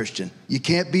them Christian. You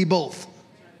can't be both.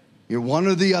 You're one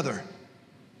or the other.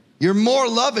 You're more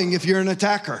loving if you're an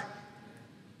attacker.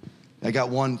 I got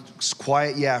one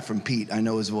quiet yeah from Pete. I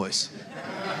know his voice.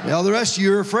 Now the rest of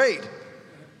you are afraid.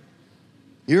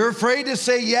 You're afraid to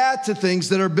say yeah to things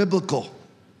that are biblical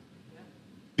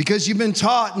because you've been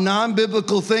taught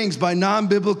non-biblical things by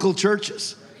non-biblical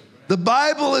churches. The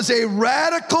Bible is a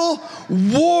radical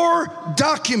war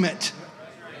document.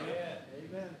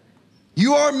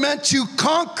 You are meant to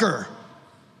conquer.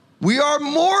 We are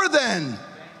more than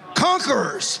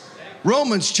conquerors.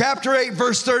 Romans chapter 8,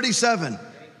 verse 37.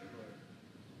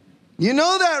 You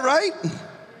know that, right?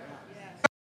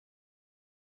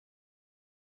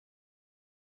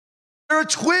 A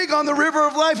twig on the river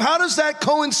of life. How does that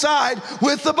coincide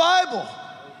with the Bible?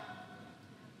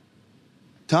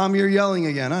 Tom, you're yelling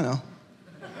again, I know.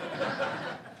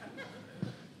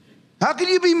 How can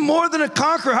you be more than a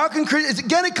conqueror? How can,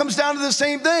 again, it comes down to the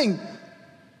same thing.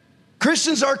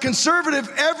 Christians are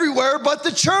conservative everywhere but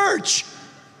the church.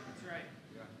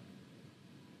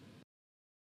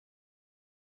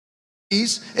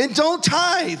 And don't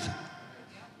tithe.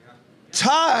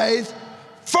 Tithe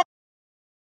first.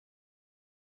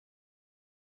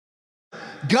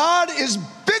 God is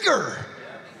bigger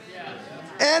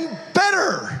and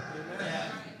better.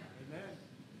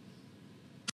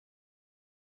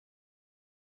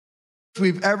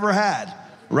 We've ever had.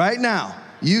 Right now,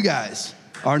 you guys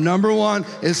are number one.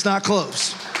 It's not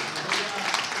close.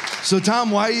 So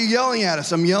Tom, why are you yelling at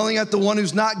us? I'm yelling at the one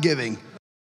who's not giving.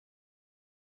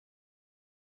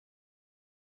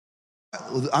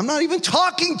 I'm not even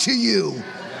talking to you.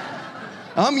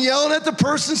 I'm yelling at the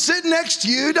person sitting next to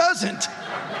you who doesn't.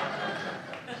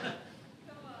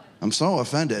 I'm so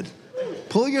offended.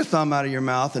 Pull your thumb out of your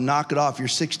mouth and knock it off. You're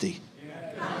 60.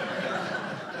 How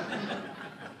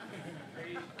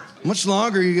much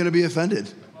longer are you going to be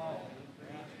offended?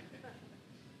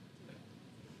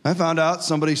 I found out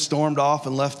somebody stormed off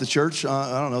and left the church,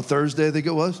 I don't know, Thursday I think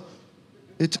it was.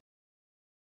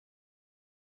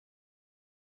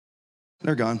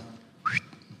 They're gone.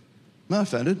 Not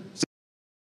offended.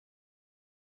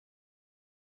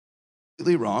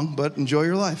 Completely wrong, but enjoy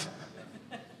your life.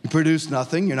 You produce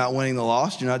nothing. You're not winning the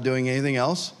loss. You're not doing anything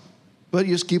else. But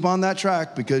you just keep on that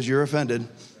track because you're offended.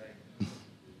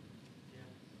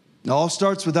 It all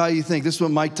starts with how you think. This is what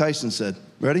Mike Tyson said.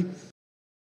 Ready?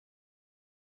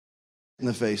 In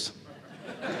the face.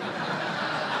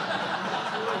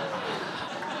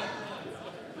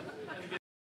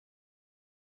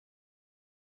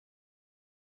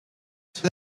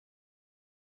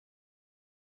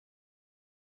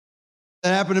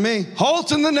 That happened to me.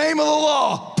 Halt in the name of the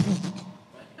law.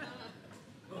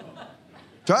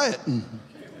 Try it.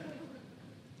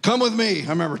 Come with me. I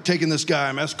remember taking this guy.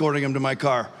 I'm escorting him to my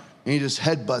car. And he just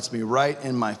headbutts me right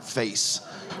in my face.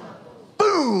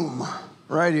 Boom.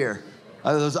 Right here.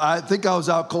 I think I was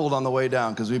out cold on the way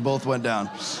down because we both went down.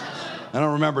 I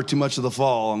don't remember too much of the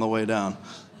fall on the way down.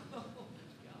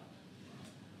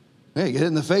 Hey, get hit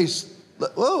in the face.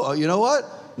 Whoa, you know what?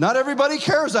 Not everybody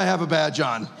cares I have a badge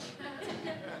on.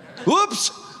 Whoops.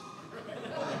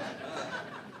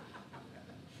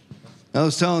 I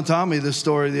was telling Tommy this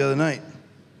story the other night.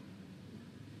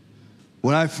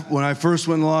 When I first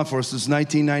went in law enforcement, it was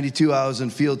 1992, I was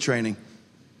in field training.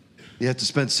 You have to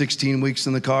spend 16 weeks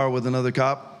in the car with another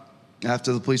cop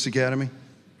after the police academy.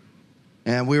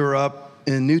 And we were up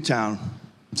in Newtown.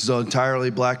 It's an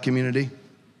entirely black community.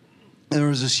 And there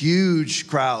was this huge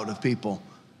crowd of people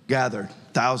gathered,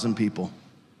 1,000 people.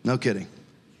 No kidding.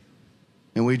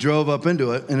 And we drove up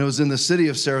into it, and it was in the city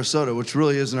of Sarasota, which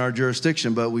really isn't our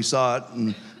jurisdiction, but we saw it.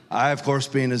 And I, of course,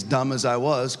 being as dumb as I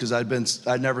was, because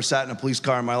I'd never sat in a police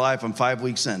car in my life. I'm 5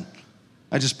 weeks in.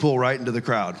 I just pull right into the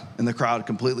crowd, and the crowd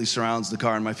completely surrounds the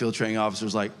car, and my field training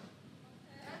officer's like,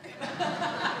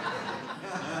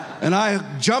 and I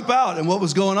jump out, and what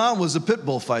was going on was a pit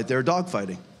bull fight. They were dog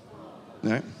fighting.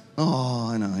 Right? Oh,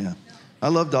 I know, yeah. I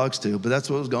love dogs too, but that's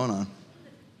what was going on.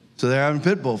 So they're having a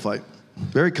pit bull fight.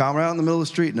 Very calm, right out in the middle of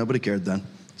the street. Nobody cared then.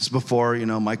 This is before,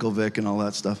 Michael Vick and all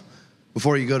that stuff.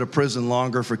 Before you go to prison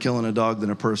longer for killing a dog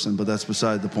than a person, but that's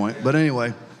beside the point. But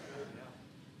anyway,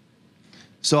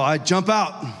 so I jump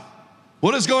out.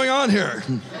 What is going on here?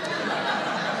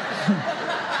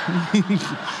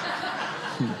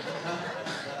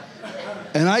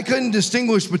 And I couldn't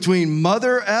distinguish between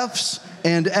mother F's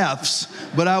and F's,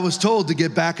 but I was told to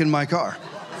get back in my car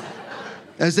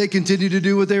as they continued to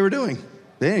do what they were doing.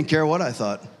 They didn't care what I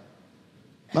thought.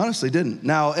 Honestly, didn't.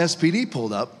 Now, SPD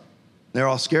pulled up. They're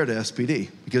all scared of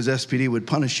SPD because SPD would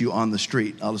punish you on the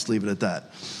street. I'll just leave it at that.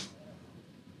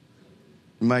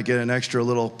 You might get an extra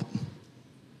little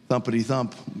thumpity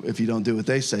thump if you don't do what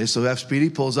they say. So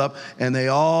SPD pulls up and they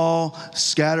all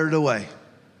scattered away.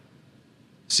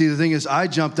 See, the thing is, I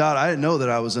jumped out. I didn't know that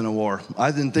I was in a war.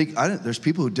 There's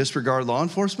people who disregard law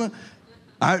enforcement.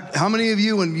 How many of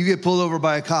you, when you get pulled over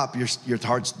by a cop, your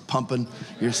heart's pumping,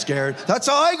 you're scared? That's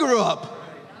how I grew up.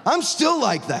 I'm still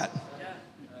like that.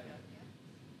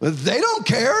 But they don't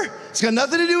care. It's got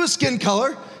nothing to do with skin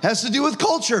color. It has to do with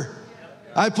culture.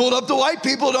 I pulled up to white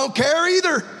people, don't care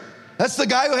either. That's the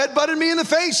guy who headbutted me in the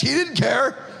face. He didn't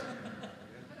care.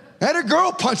 I had a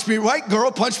white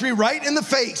girl punch me right in the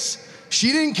face.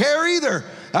 She didn't care either.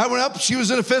 I went up, she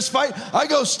was in a fist fight. I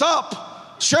go,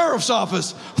 stop, sheriff's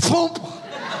office. Boom.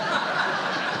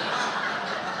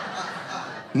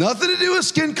 Nothing to do with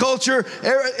skin culture.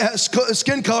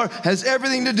 Skin color has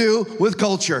everything to do with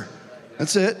culture.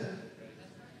 That's it.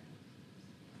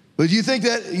 But you think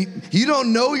that you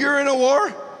don't know you're in a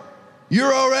war?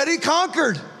 You're already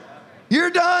conquered. You're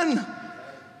done.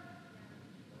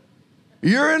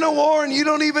 You're in a war and you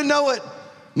don't even know it.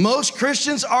 Most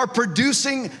Christians are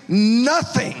producing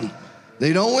nothing.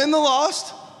 They don't win the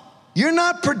lost. You're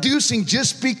not producing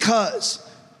just because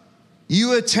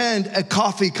you attend a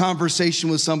coffee conversation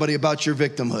with somebody about your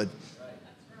victimhood.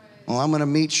 Well, I'm going to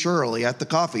meet Shirley at the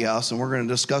coffee house and we're going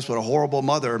to discuss what a horrible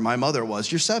mother my mother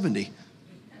was. You're 70.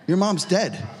 Your mom's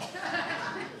dead.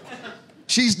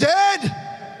 She's dead.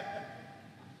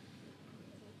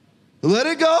 Let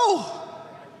it go.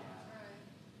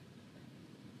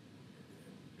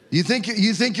 You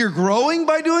think you're growing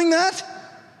by doing that?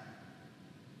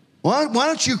 Why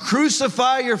don't you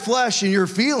crucify your flesh and your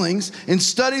feelings and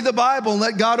study the Bible and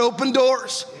let God open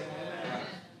doors?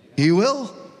 He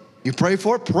will. You pray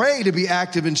for it. Pray to be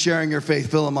active in sharing your faith.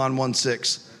 Philemon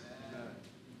 1:6.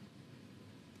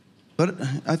 But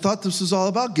I thought this was all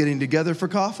about getting together for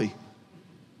coffee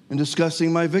and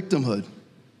discussing my victimhood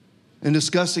and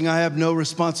discussing I have no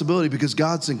responsibility because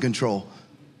God's in control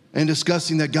and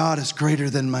discussing that God is greater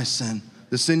than my sin.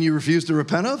 The sin you refuse to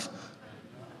repent of?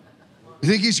 You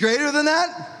think he's greater than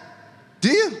that? Do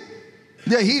you?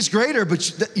 Yeah, he's greater,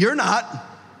 but you're not.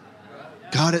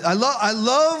 God, I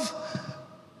love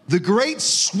the great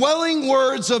swelling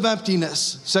words of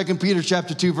emptiness. 2 Peter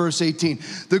chapter 2, verse 18.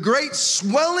 The great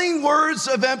swelling words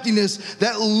of emptiness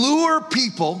that lure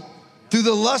people through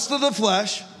the lust of the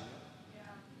flesh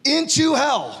into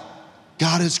hell.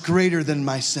 God is greater than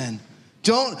my sin.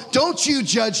 Don't you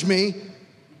judge me.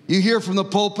 You hear from the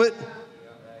pulpit.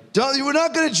 We're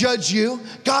not going to judge you.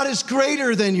 God is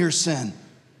greater than your sin.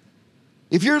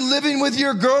 If you're living with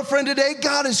your girlfriend today,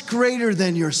 God is greater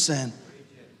than your sin.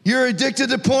 You're addicted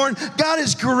to porn, God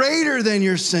is greater than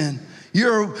your sin.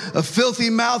 You're a filthy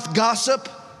mouth gossip,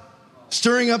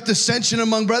 stirring up dissension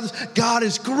among brothers, God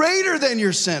is greater than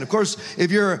your sin. Of course,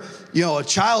 if you're a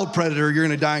child predator, you're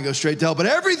going to die and go straight to hell. But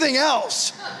everything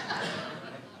else,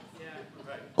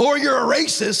 or you're a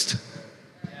racist,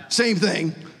 same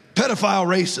thing. Pedophile,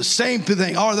 racist, same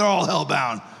thing. Oh, they're all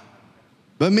hellbound.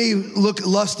 But me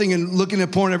lusting and looking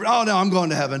at porn, oh no, I'm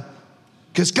going to heaven.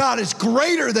 Because God is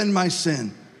greater than my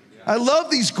sin. I love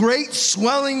these great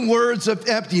swelling words of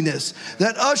emptiness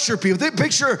that usher people.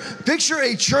 Picture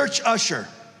a church usher.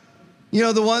 You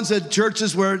know, the ones at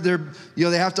churches where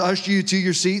they have to usher you to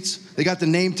your seats. They got the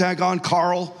name tag on,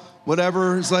 Carl,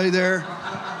 whatever is like there.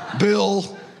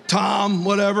 Bill, Tom,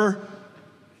 whatever.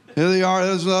 Here they are,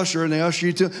 there's an usher, and they usher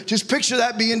you to. Just picture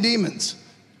that being demons.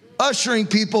 Ushering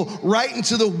people right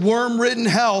into the worm-ridden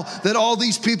hell that all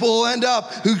these people will end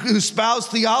up who espouse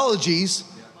theologies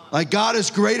like God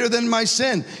is greater than my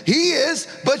sin. He is,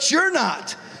 but you're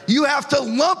not. You have to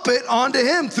lump it onto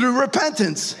him through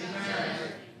repentance. Amen.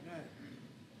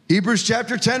 Hebrews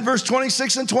chapter 10, verse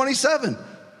 26 and 27.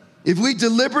 If we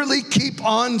deliberately keep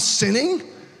on sinning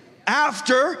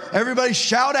everybody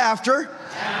shout after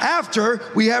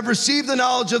we have received the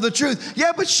knowledge of the truth.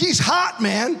 Yeah, but she's hot,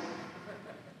 man.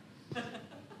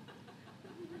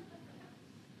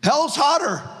 Hell's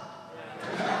hotter.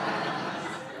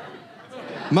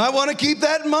 Might want to keep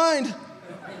that in mind.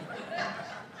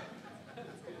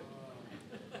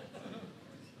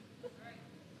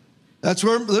 That's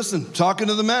where, listen, talking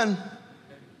to the men.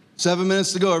 7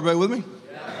 minutes to go. Everybody with me?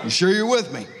 You sure you're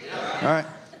with me? All right.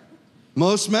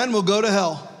 Most men will go to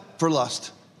hell for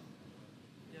lust.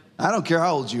 I don't care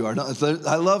how old you are.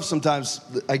 I love sometimes,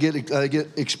 I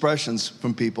get expressions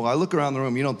from people. I look around the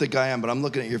room. You don't think I am, but I'm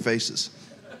looking at your faces.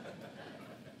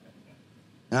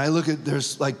 And I look at,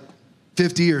 there's like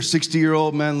 50 or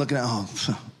 60-year-old men looking at, oh,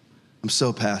 I'm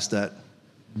so past that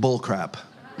bull crap.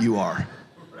 You are.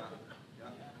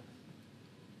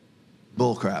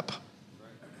 Bull crap.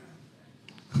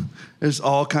 There's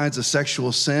all kinds of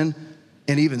sexual sin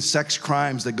and even sex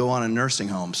crimes that go on in nursing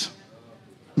homes.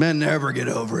 Men never get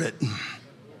over it.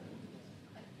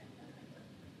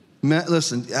 Men,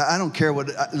 listen, I don't care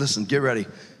what, listen, get ready.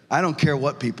 I don't care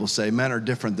what people say. Men are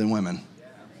different than women.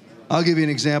 I'll give you an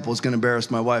example. It's going to embarrass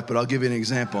my wife, but I'll give you an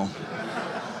example.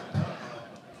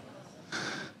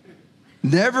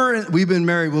 We've been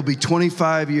married, we'll be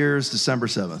 25 years December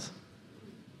 7th.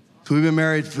 So we've been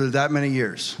married for that many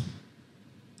years.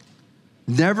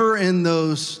 Never in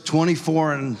those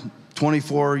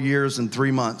 24 years and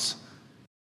 3 months.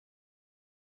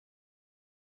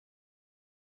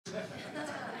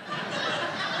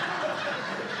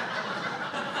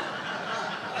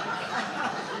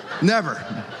 Never.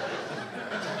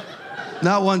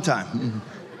 Not one time.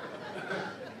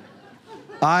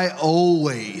 I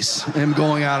always am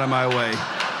going out of my way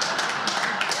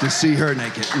to see her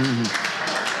naked.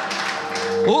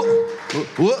 Oh.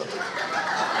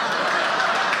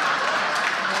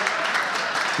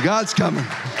 God's coming.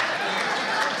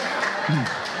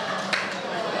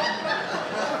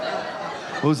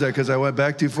 What was that? Because I went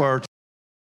back too far.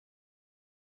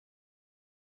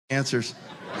 Answers.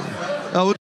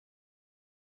 Oh.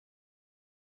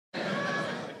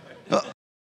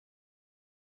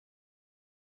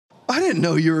 I didn't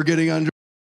know you were getting under.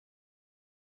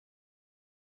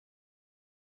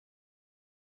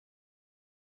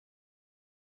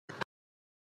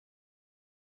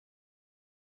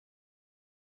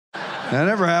 That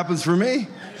never happens for me.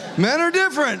 Men are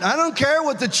different. I don't care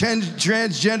what the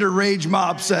transgender rage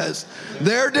mob says.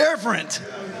 They're different.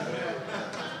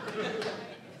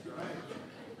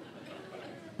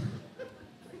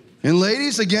 And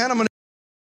ladies, again, I'm going to.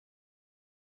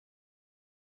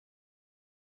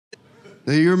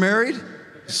 You're married?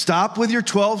 Stop with your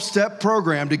 12-step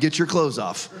program to get your clothes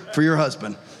off for your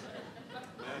husband.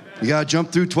 You got to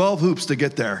jump through 12 hoops to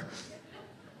get there.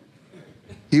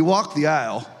 He walked the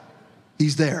aisle.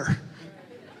 He's there.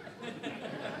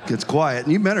 Gets quiet.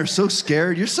 And you men are so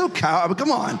scared. You're so coward.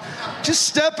 Come on. Just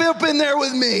step up in there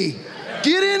with me.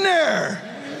 Get in there.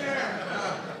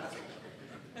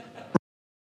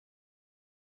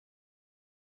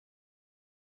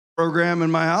 Program in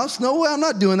my house? No way, I'm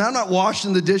not doing that. I'm not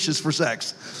washing the dishes for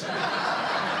sex.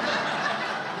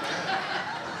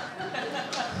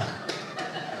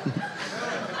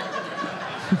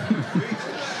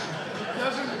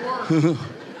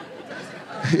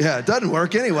 Yeah, it doesn't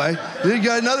work anyway. You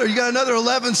got another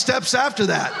 11 steps after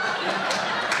that.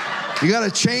 You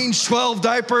got to change 12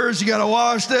 diapers. You got to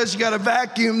wash this. You got to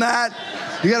vacuum that.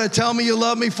 You got to tell me you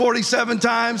love me 47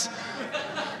 times.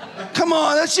 Come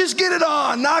on, let's just get it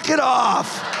on. Knock it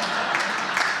off.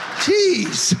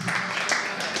 Jeez.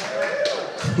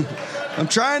 I'm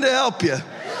trying to help you.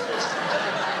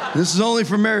 This is only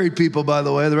for married people, by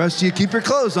the way. The rest of you, keep your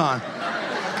clothes on.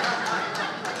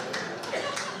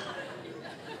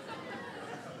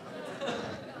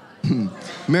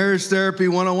 Marriage therapy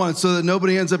 101, so that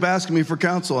nobody ends up asking me for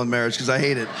counsel on marriage, because I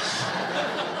hate it.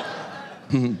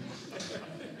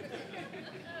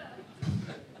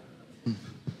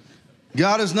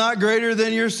 God is not greater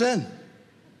than your sin.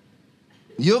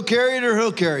 You'll carry it or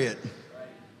he'll carry it.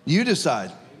 You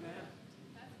decide.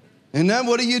 And then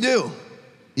what do?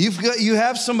 You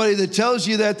have somebody that tells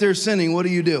you that they're sinning. What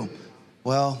do?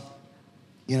 Well,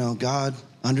 God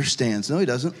understands. No, he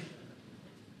doesn't.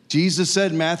 Jesus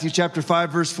said in Matthew chapter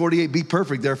 5, verse 48, be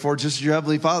perfect, therefore, just as your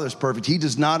heavenly Father is perfect. He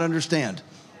does not understand.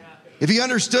 If he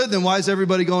understood, then why is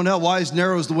everybody going to hell? Why is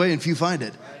narrow is the way and few find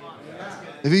it?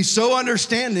 If he's so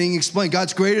understanding, explain,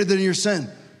 God's greater than your sin.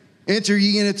 Enter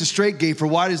ye in at the straight gate, for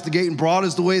wide is the gate and broad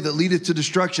is the way that leadeth to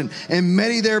destruction. And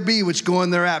many there be which go in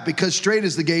thereat, because straight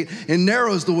is the gate and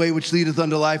narrow is the way which leadeth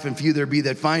unto life, and few there be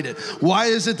that find it. Why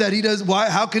is it that he does,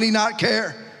 how can he not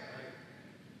care?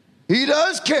 He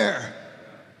does care.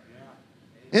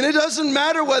 And it doesn't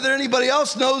matter whether anybody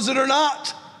else knows it or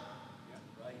not.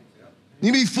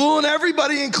 You be fooling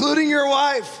everybody, including your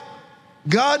wife.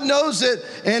 God knows it.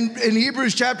 And in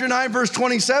Hebrews chapter 9, verse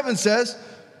 27 says,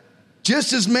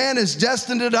 just as man is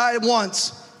destined to die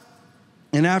once,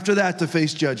 and after that to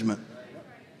face judgment.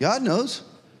 God knows.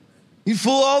 You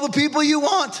fool all the people you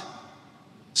want.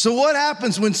 So what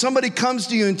happens when somebody comes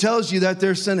to you and tells you that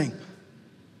they're sinning?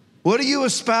 What do you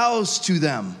espouse to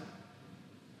them?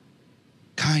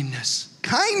 Kindness.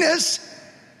 Kindness?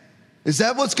 Is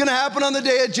that what's going to happen on the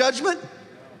day of judgment?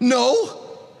 No.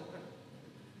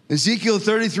 Ezekiel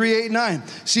 33, 8, 9.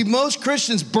 See, most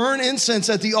Christians burn incense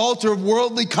at the altar of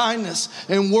worldly kindness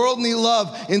and worldly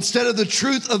love instead of the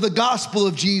truth of the gospel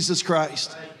of Jesus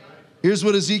Christ. Here's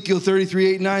what Ezekiel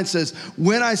 33, 8, 9 says.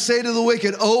 When I say to the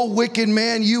wicked, O wicked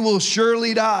man, you will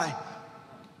surely die,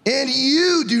 and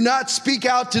you do not speak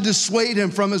out to dissuade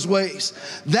him from his ways,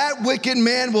 that wicked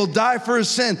man will die for his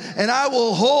sin, and I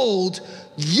will hold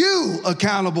you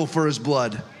accountable for his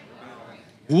blood.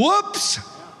 Whoops.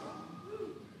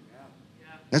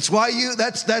 That's why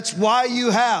you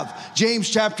have James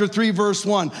chapter 3, verse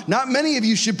 1. Not many of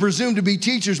you should presume to be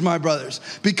teachers, my brothers,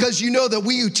 because you know that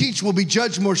we who teach will be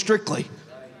judged more strictly.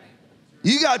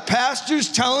 You got pastors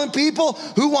telling people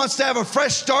who wants to have a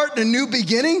fresh start and a new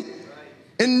beginning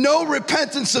and no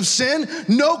repentance of sin,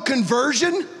 no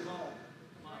conversion.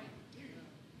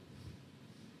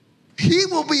 He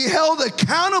will be held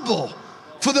accountable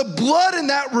for the blood in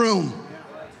that room,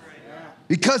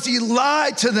 because he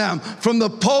lied to them from the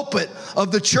pulpit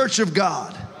of the church of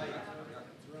God.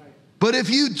 But if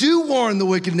you do warn the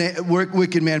wicked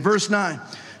man, verse 9,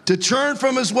 to turn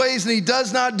from his ways and he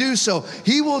does not do so,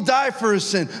 he will die for his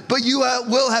sin, but you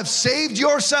will have saved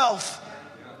yourself.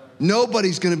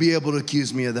 Nobody's going to be able to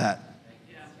accuse me of that.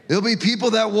 There'll be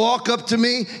people that walk up to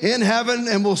me in heaven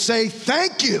and will say,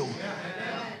 thank you.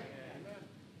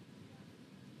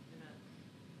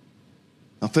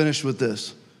 I'll finish with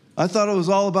this. I thought it was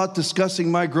all about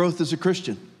discussing my growth as a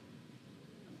Christian.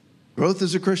 Growth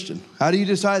as a Christian. How do you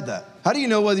decide that? How do you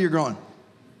know whether you're growing?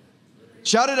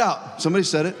 Shout it out. Somebody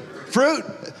said it. Fruit.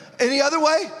 Any other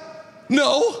way?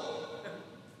 No.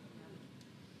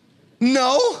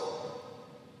 No.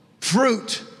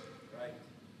 Fruit.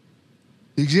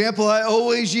 The example I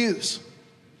always use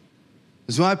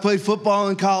is when I played football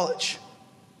in college.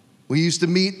 We used to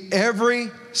meet every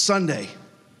Sunday.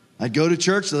 I'd go to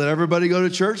church, let everybody go to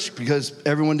church because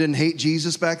everyone didn't hate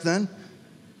Jesus back then.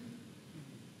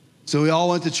 So we all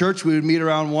went to church. We would meet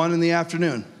around 1 in the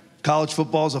afternoon. College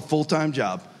football is a full-time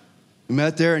job. We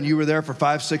met there and you were there for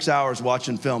 5-6 hours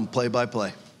watching film, play by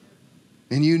play.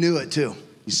 And you knew it too.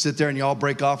 You sit there and you all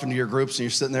break off into your groups and you're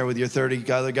sitting there with your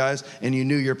 30 other guys and you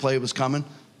knew your play was coming.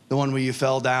 The one where you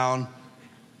fell down,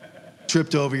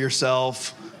 tripped over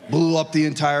yourself, blew up the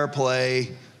entire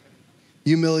play,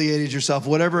 humiliated yourself,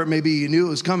 whatever it may be, you knew it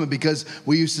was coming because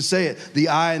we used to say it, the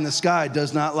eye in the sky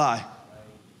does not lie.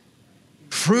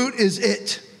 Fruit is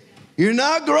it. You're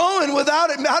not growing without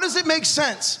it. How does it make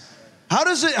sense? How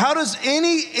does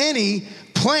any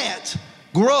plant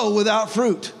grow without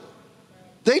fruit?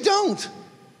 They don't.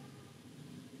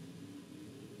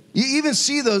 You even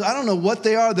see those, I don't know what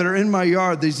they are that are in my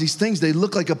yard. There's these things, they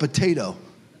look like a potato.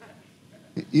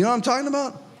 You know what I'm talking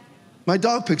about? My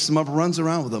dog picks them up and runs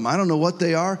around with them. I don't know what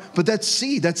they are, but that's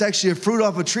seed. That's actually a fruit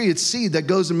off a tree. It's seed that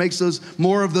goes and makes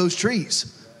more of those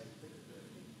trees.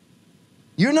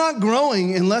 You're not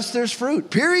growing unless there's fruit,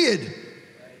 period.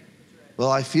 Well,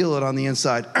 I feel it on the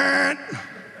inside.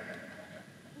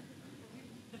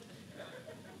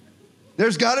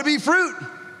 There's got to be fruit.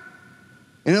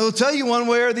 And it'll tell you one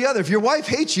way or the other. If your wife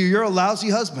hates you, you're a lousy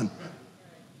husband.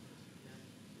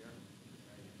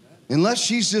 Unless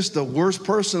she's just the worst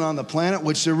person on the planet,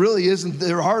 which there really isn't,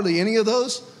 there are hardly any of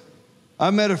those.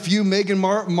 I met a few Meghan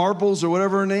Markles or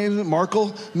whatever her name is,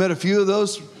 Markle. Met a few of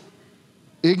those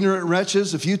ignorant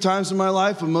wretches a few times in my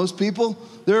life, but most people,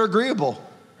 they're agreeable.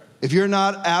 If you're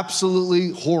not absolutely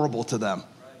horrible to them.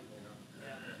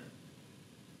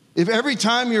 If every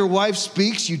time your wife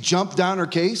speaks, you jump down her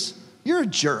case, you're a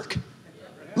jerk.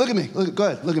 Look at me. Go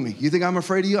ahead. Look at me. You think I'm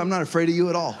afraid of you? I'm not afraid of you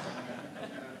at all.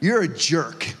 You're a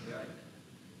jerk.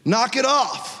 Knock it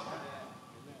off.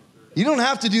 You don't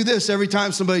have to do this every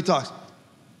time somebody talks.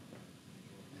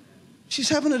 She's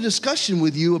having a discussion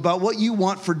with you about what you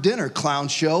want for dinner, clown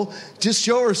show. Just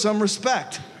show her some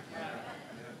respect.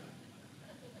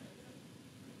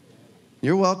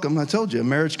 You're welcome. I told you,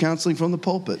 marriage counseling from the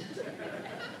pulpit.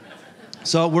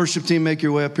 So, worship team, make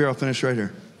your way up here. I'll finish right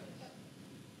here.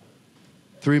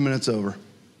 3 minutes over.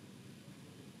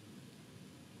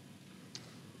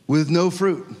 With no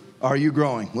fruit, are you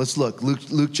growing? Let's look.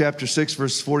 Luke chapter 6,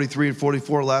 verses 43 and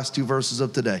 44, last 2 verses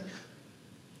of today.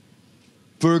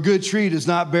 For a good tree does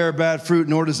not bear bad fruit,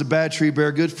 nor does a bad tree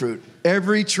bear good fruit.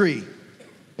 Every tree,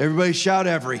 everybody shout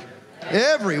every.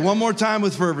 Every, one more time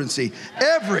with fervency.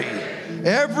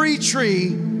 Every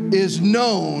tree is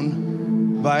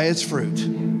known by its fruit.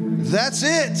 That's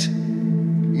it.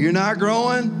 You're not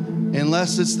growing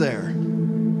unless it's there.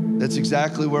 That's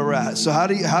exactly where we're at. So how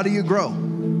do you grow?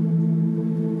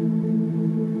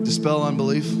 Dispel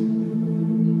unbelief.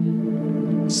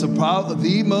 It's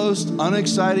the most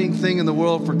unexciting thing in the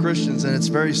world for Christians, and it's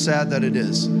very sad that it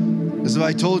is. As if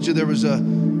I told you there was a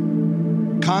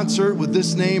concert with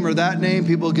this name or that name,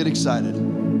 people get excited.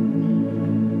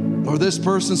 Or this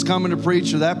person's coming to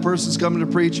preach or that person's coming to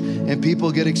preach, and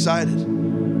people get excited.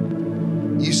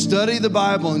 You study the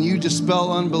Bible and you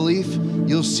dispel unbelief,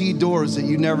 you'll see doors that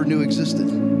you never knew existed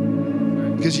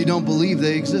because you don't believe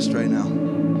they exist right now.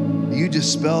 You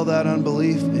dispel that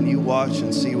unbelief and you watch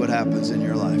and see what happens in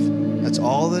your life. That's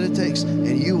all that it takes,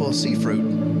 and you will see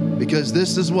fruit, because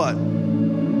this is what?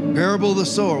 Parable of the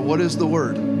sower. What is the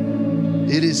word?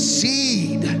 It is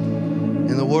seed,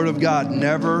 and the word of God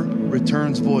never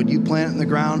returns void. You plant it in the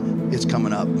ground, it's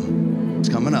coming up. It's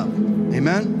coming up.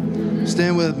 Amen?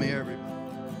 Stand with me, everybody.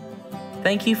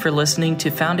 Thank you for listening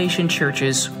to Foundation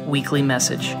Church's weekly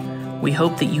message. We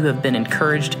hope that you have been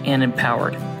encouraged and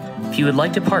empowered. If you would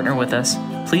like to partner with us,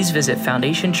 please visit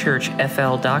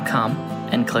foundationchurchfl.com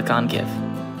and click on Give.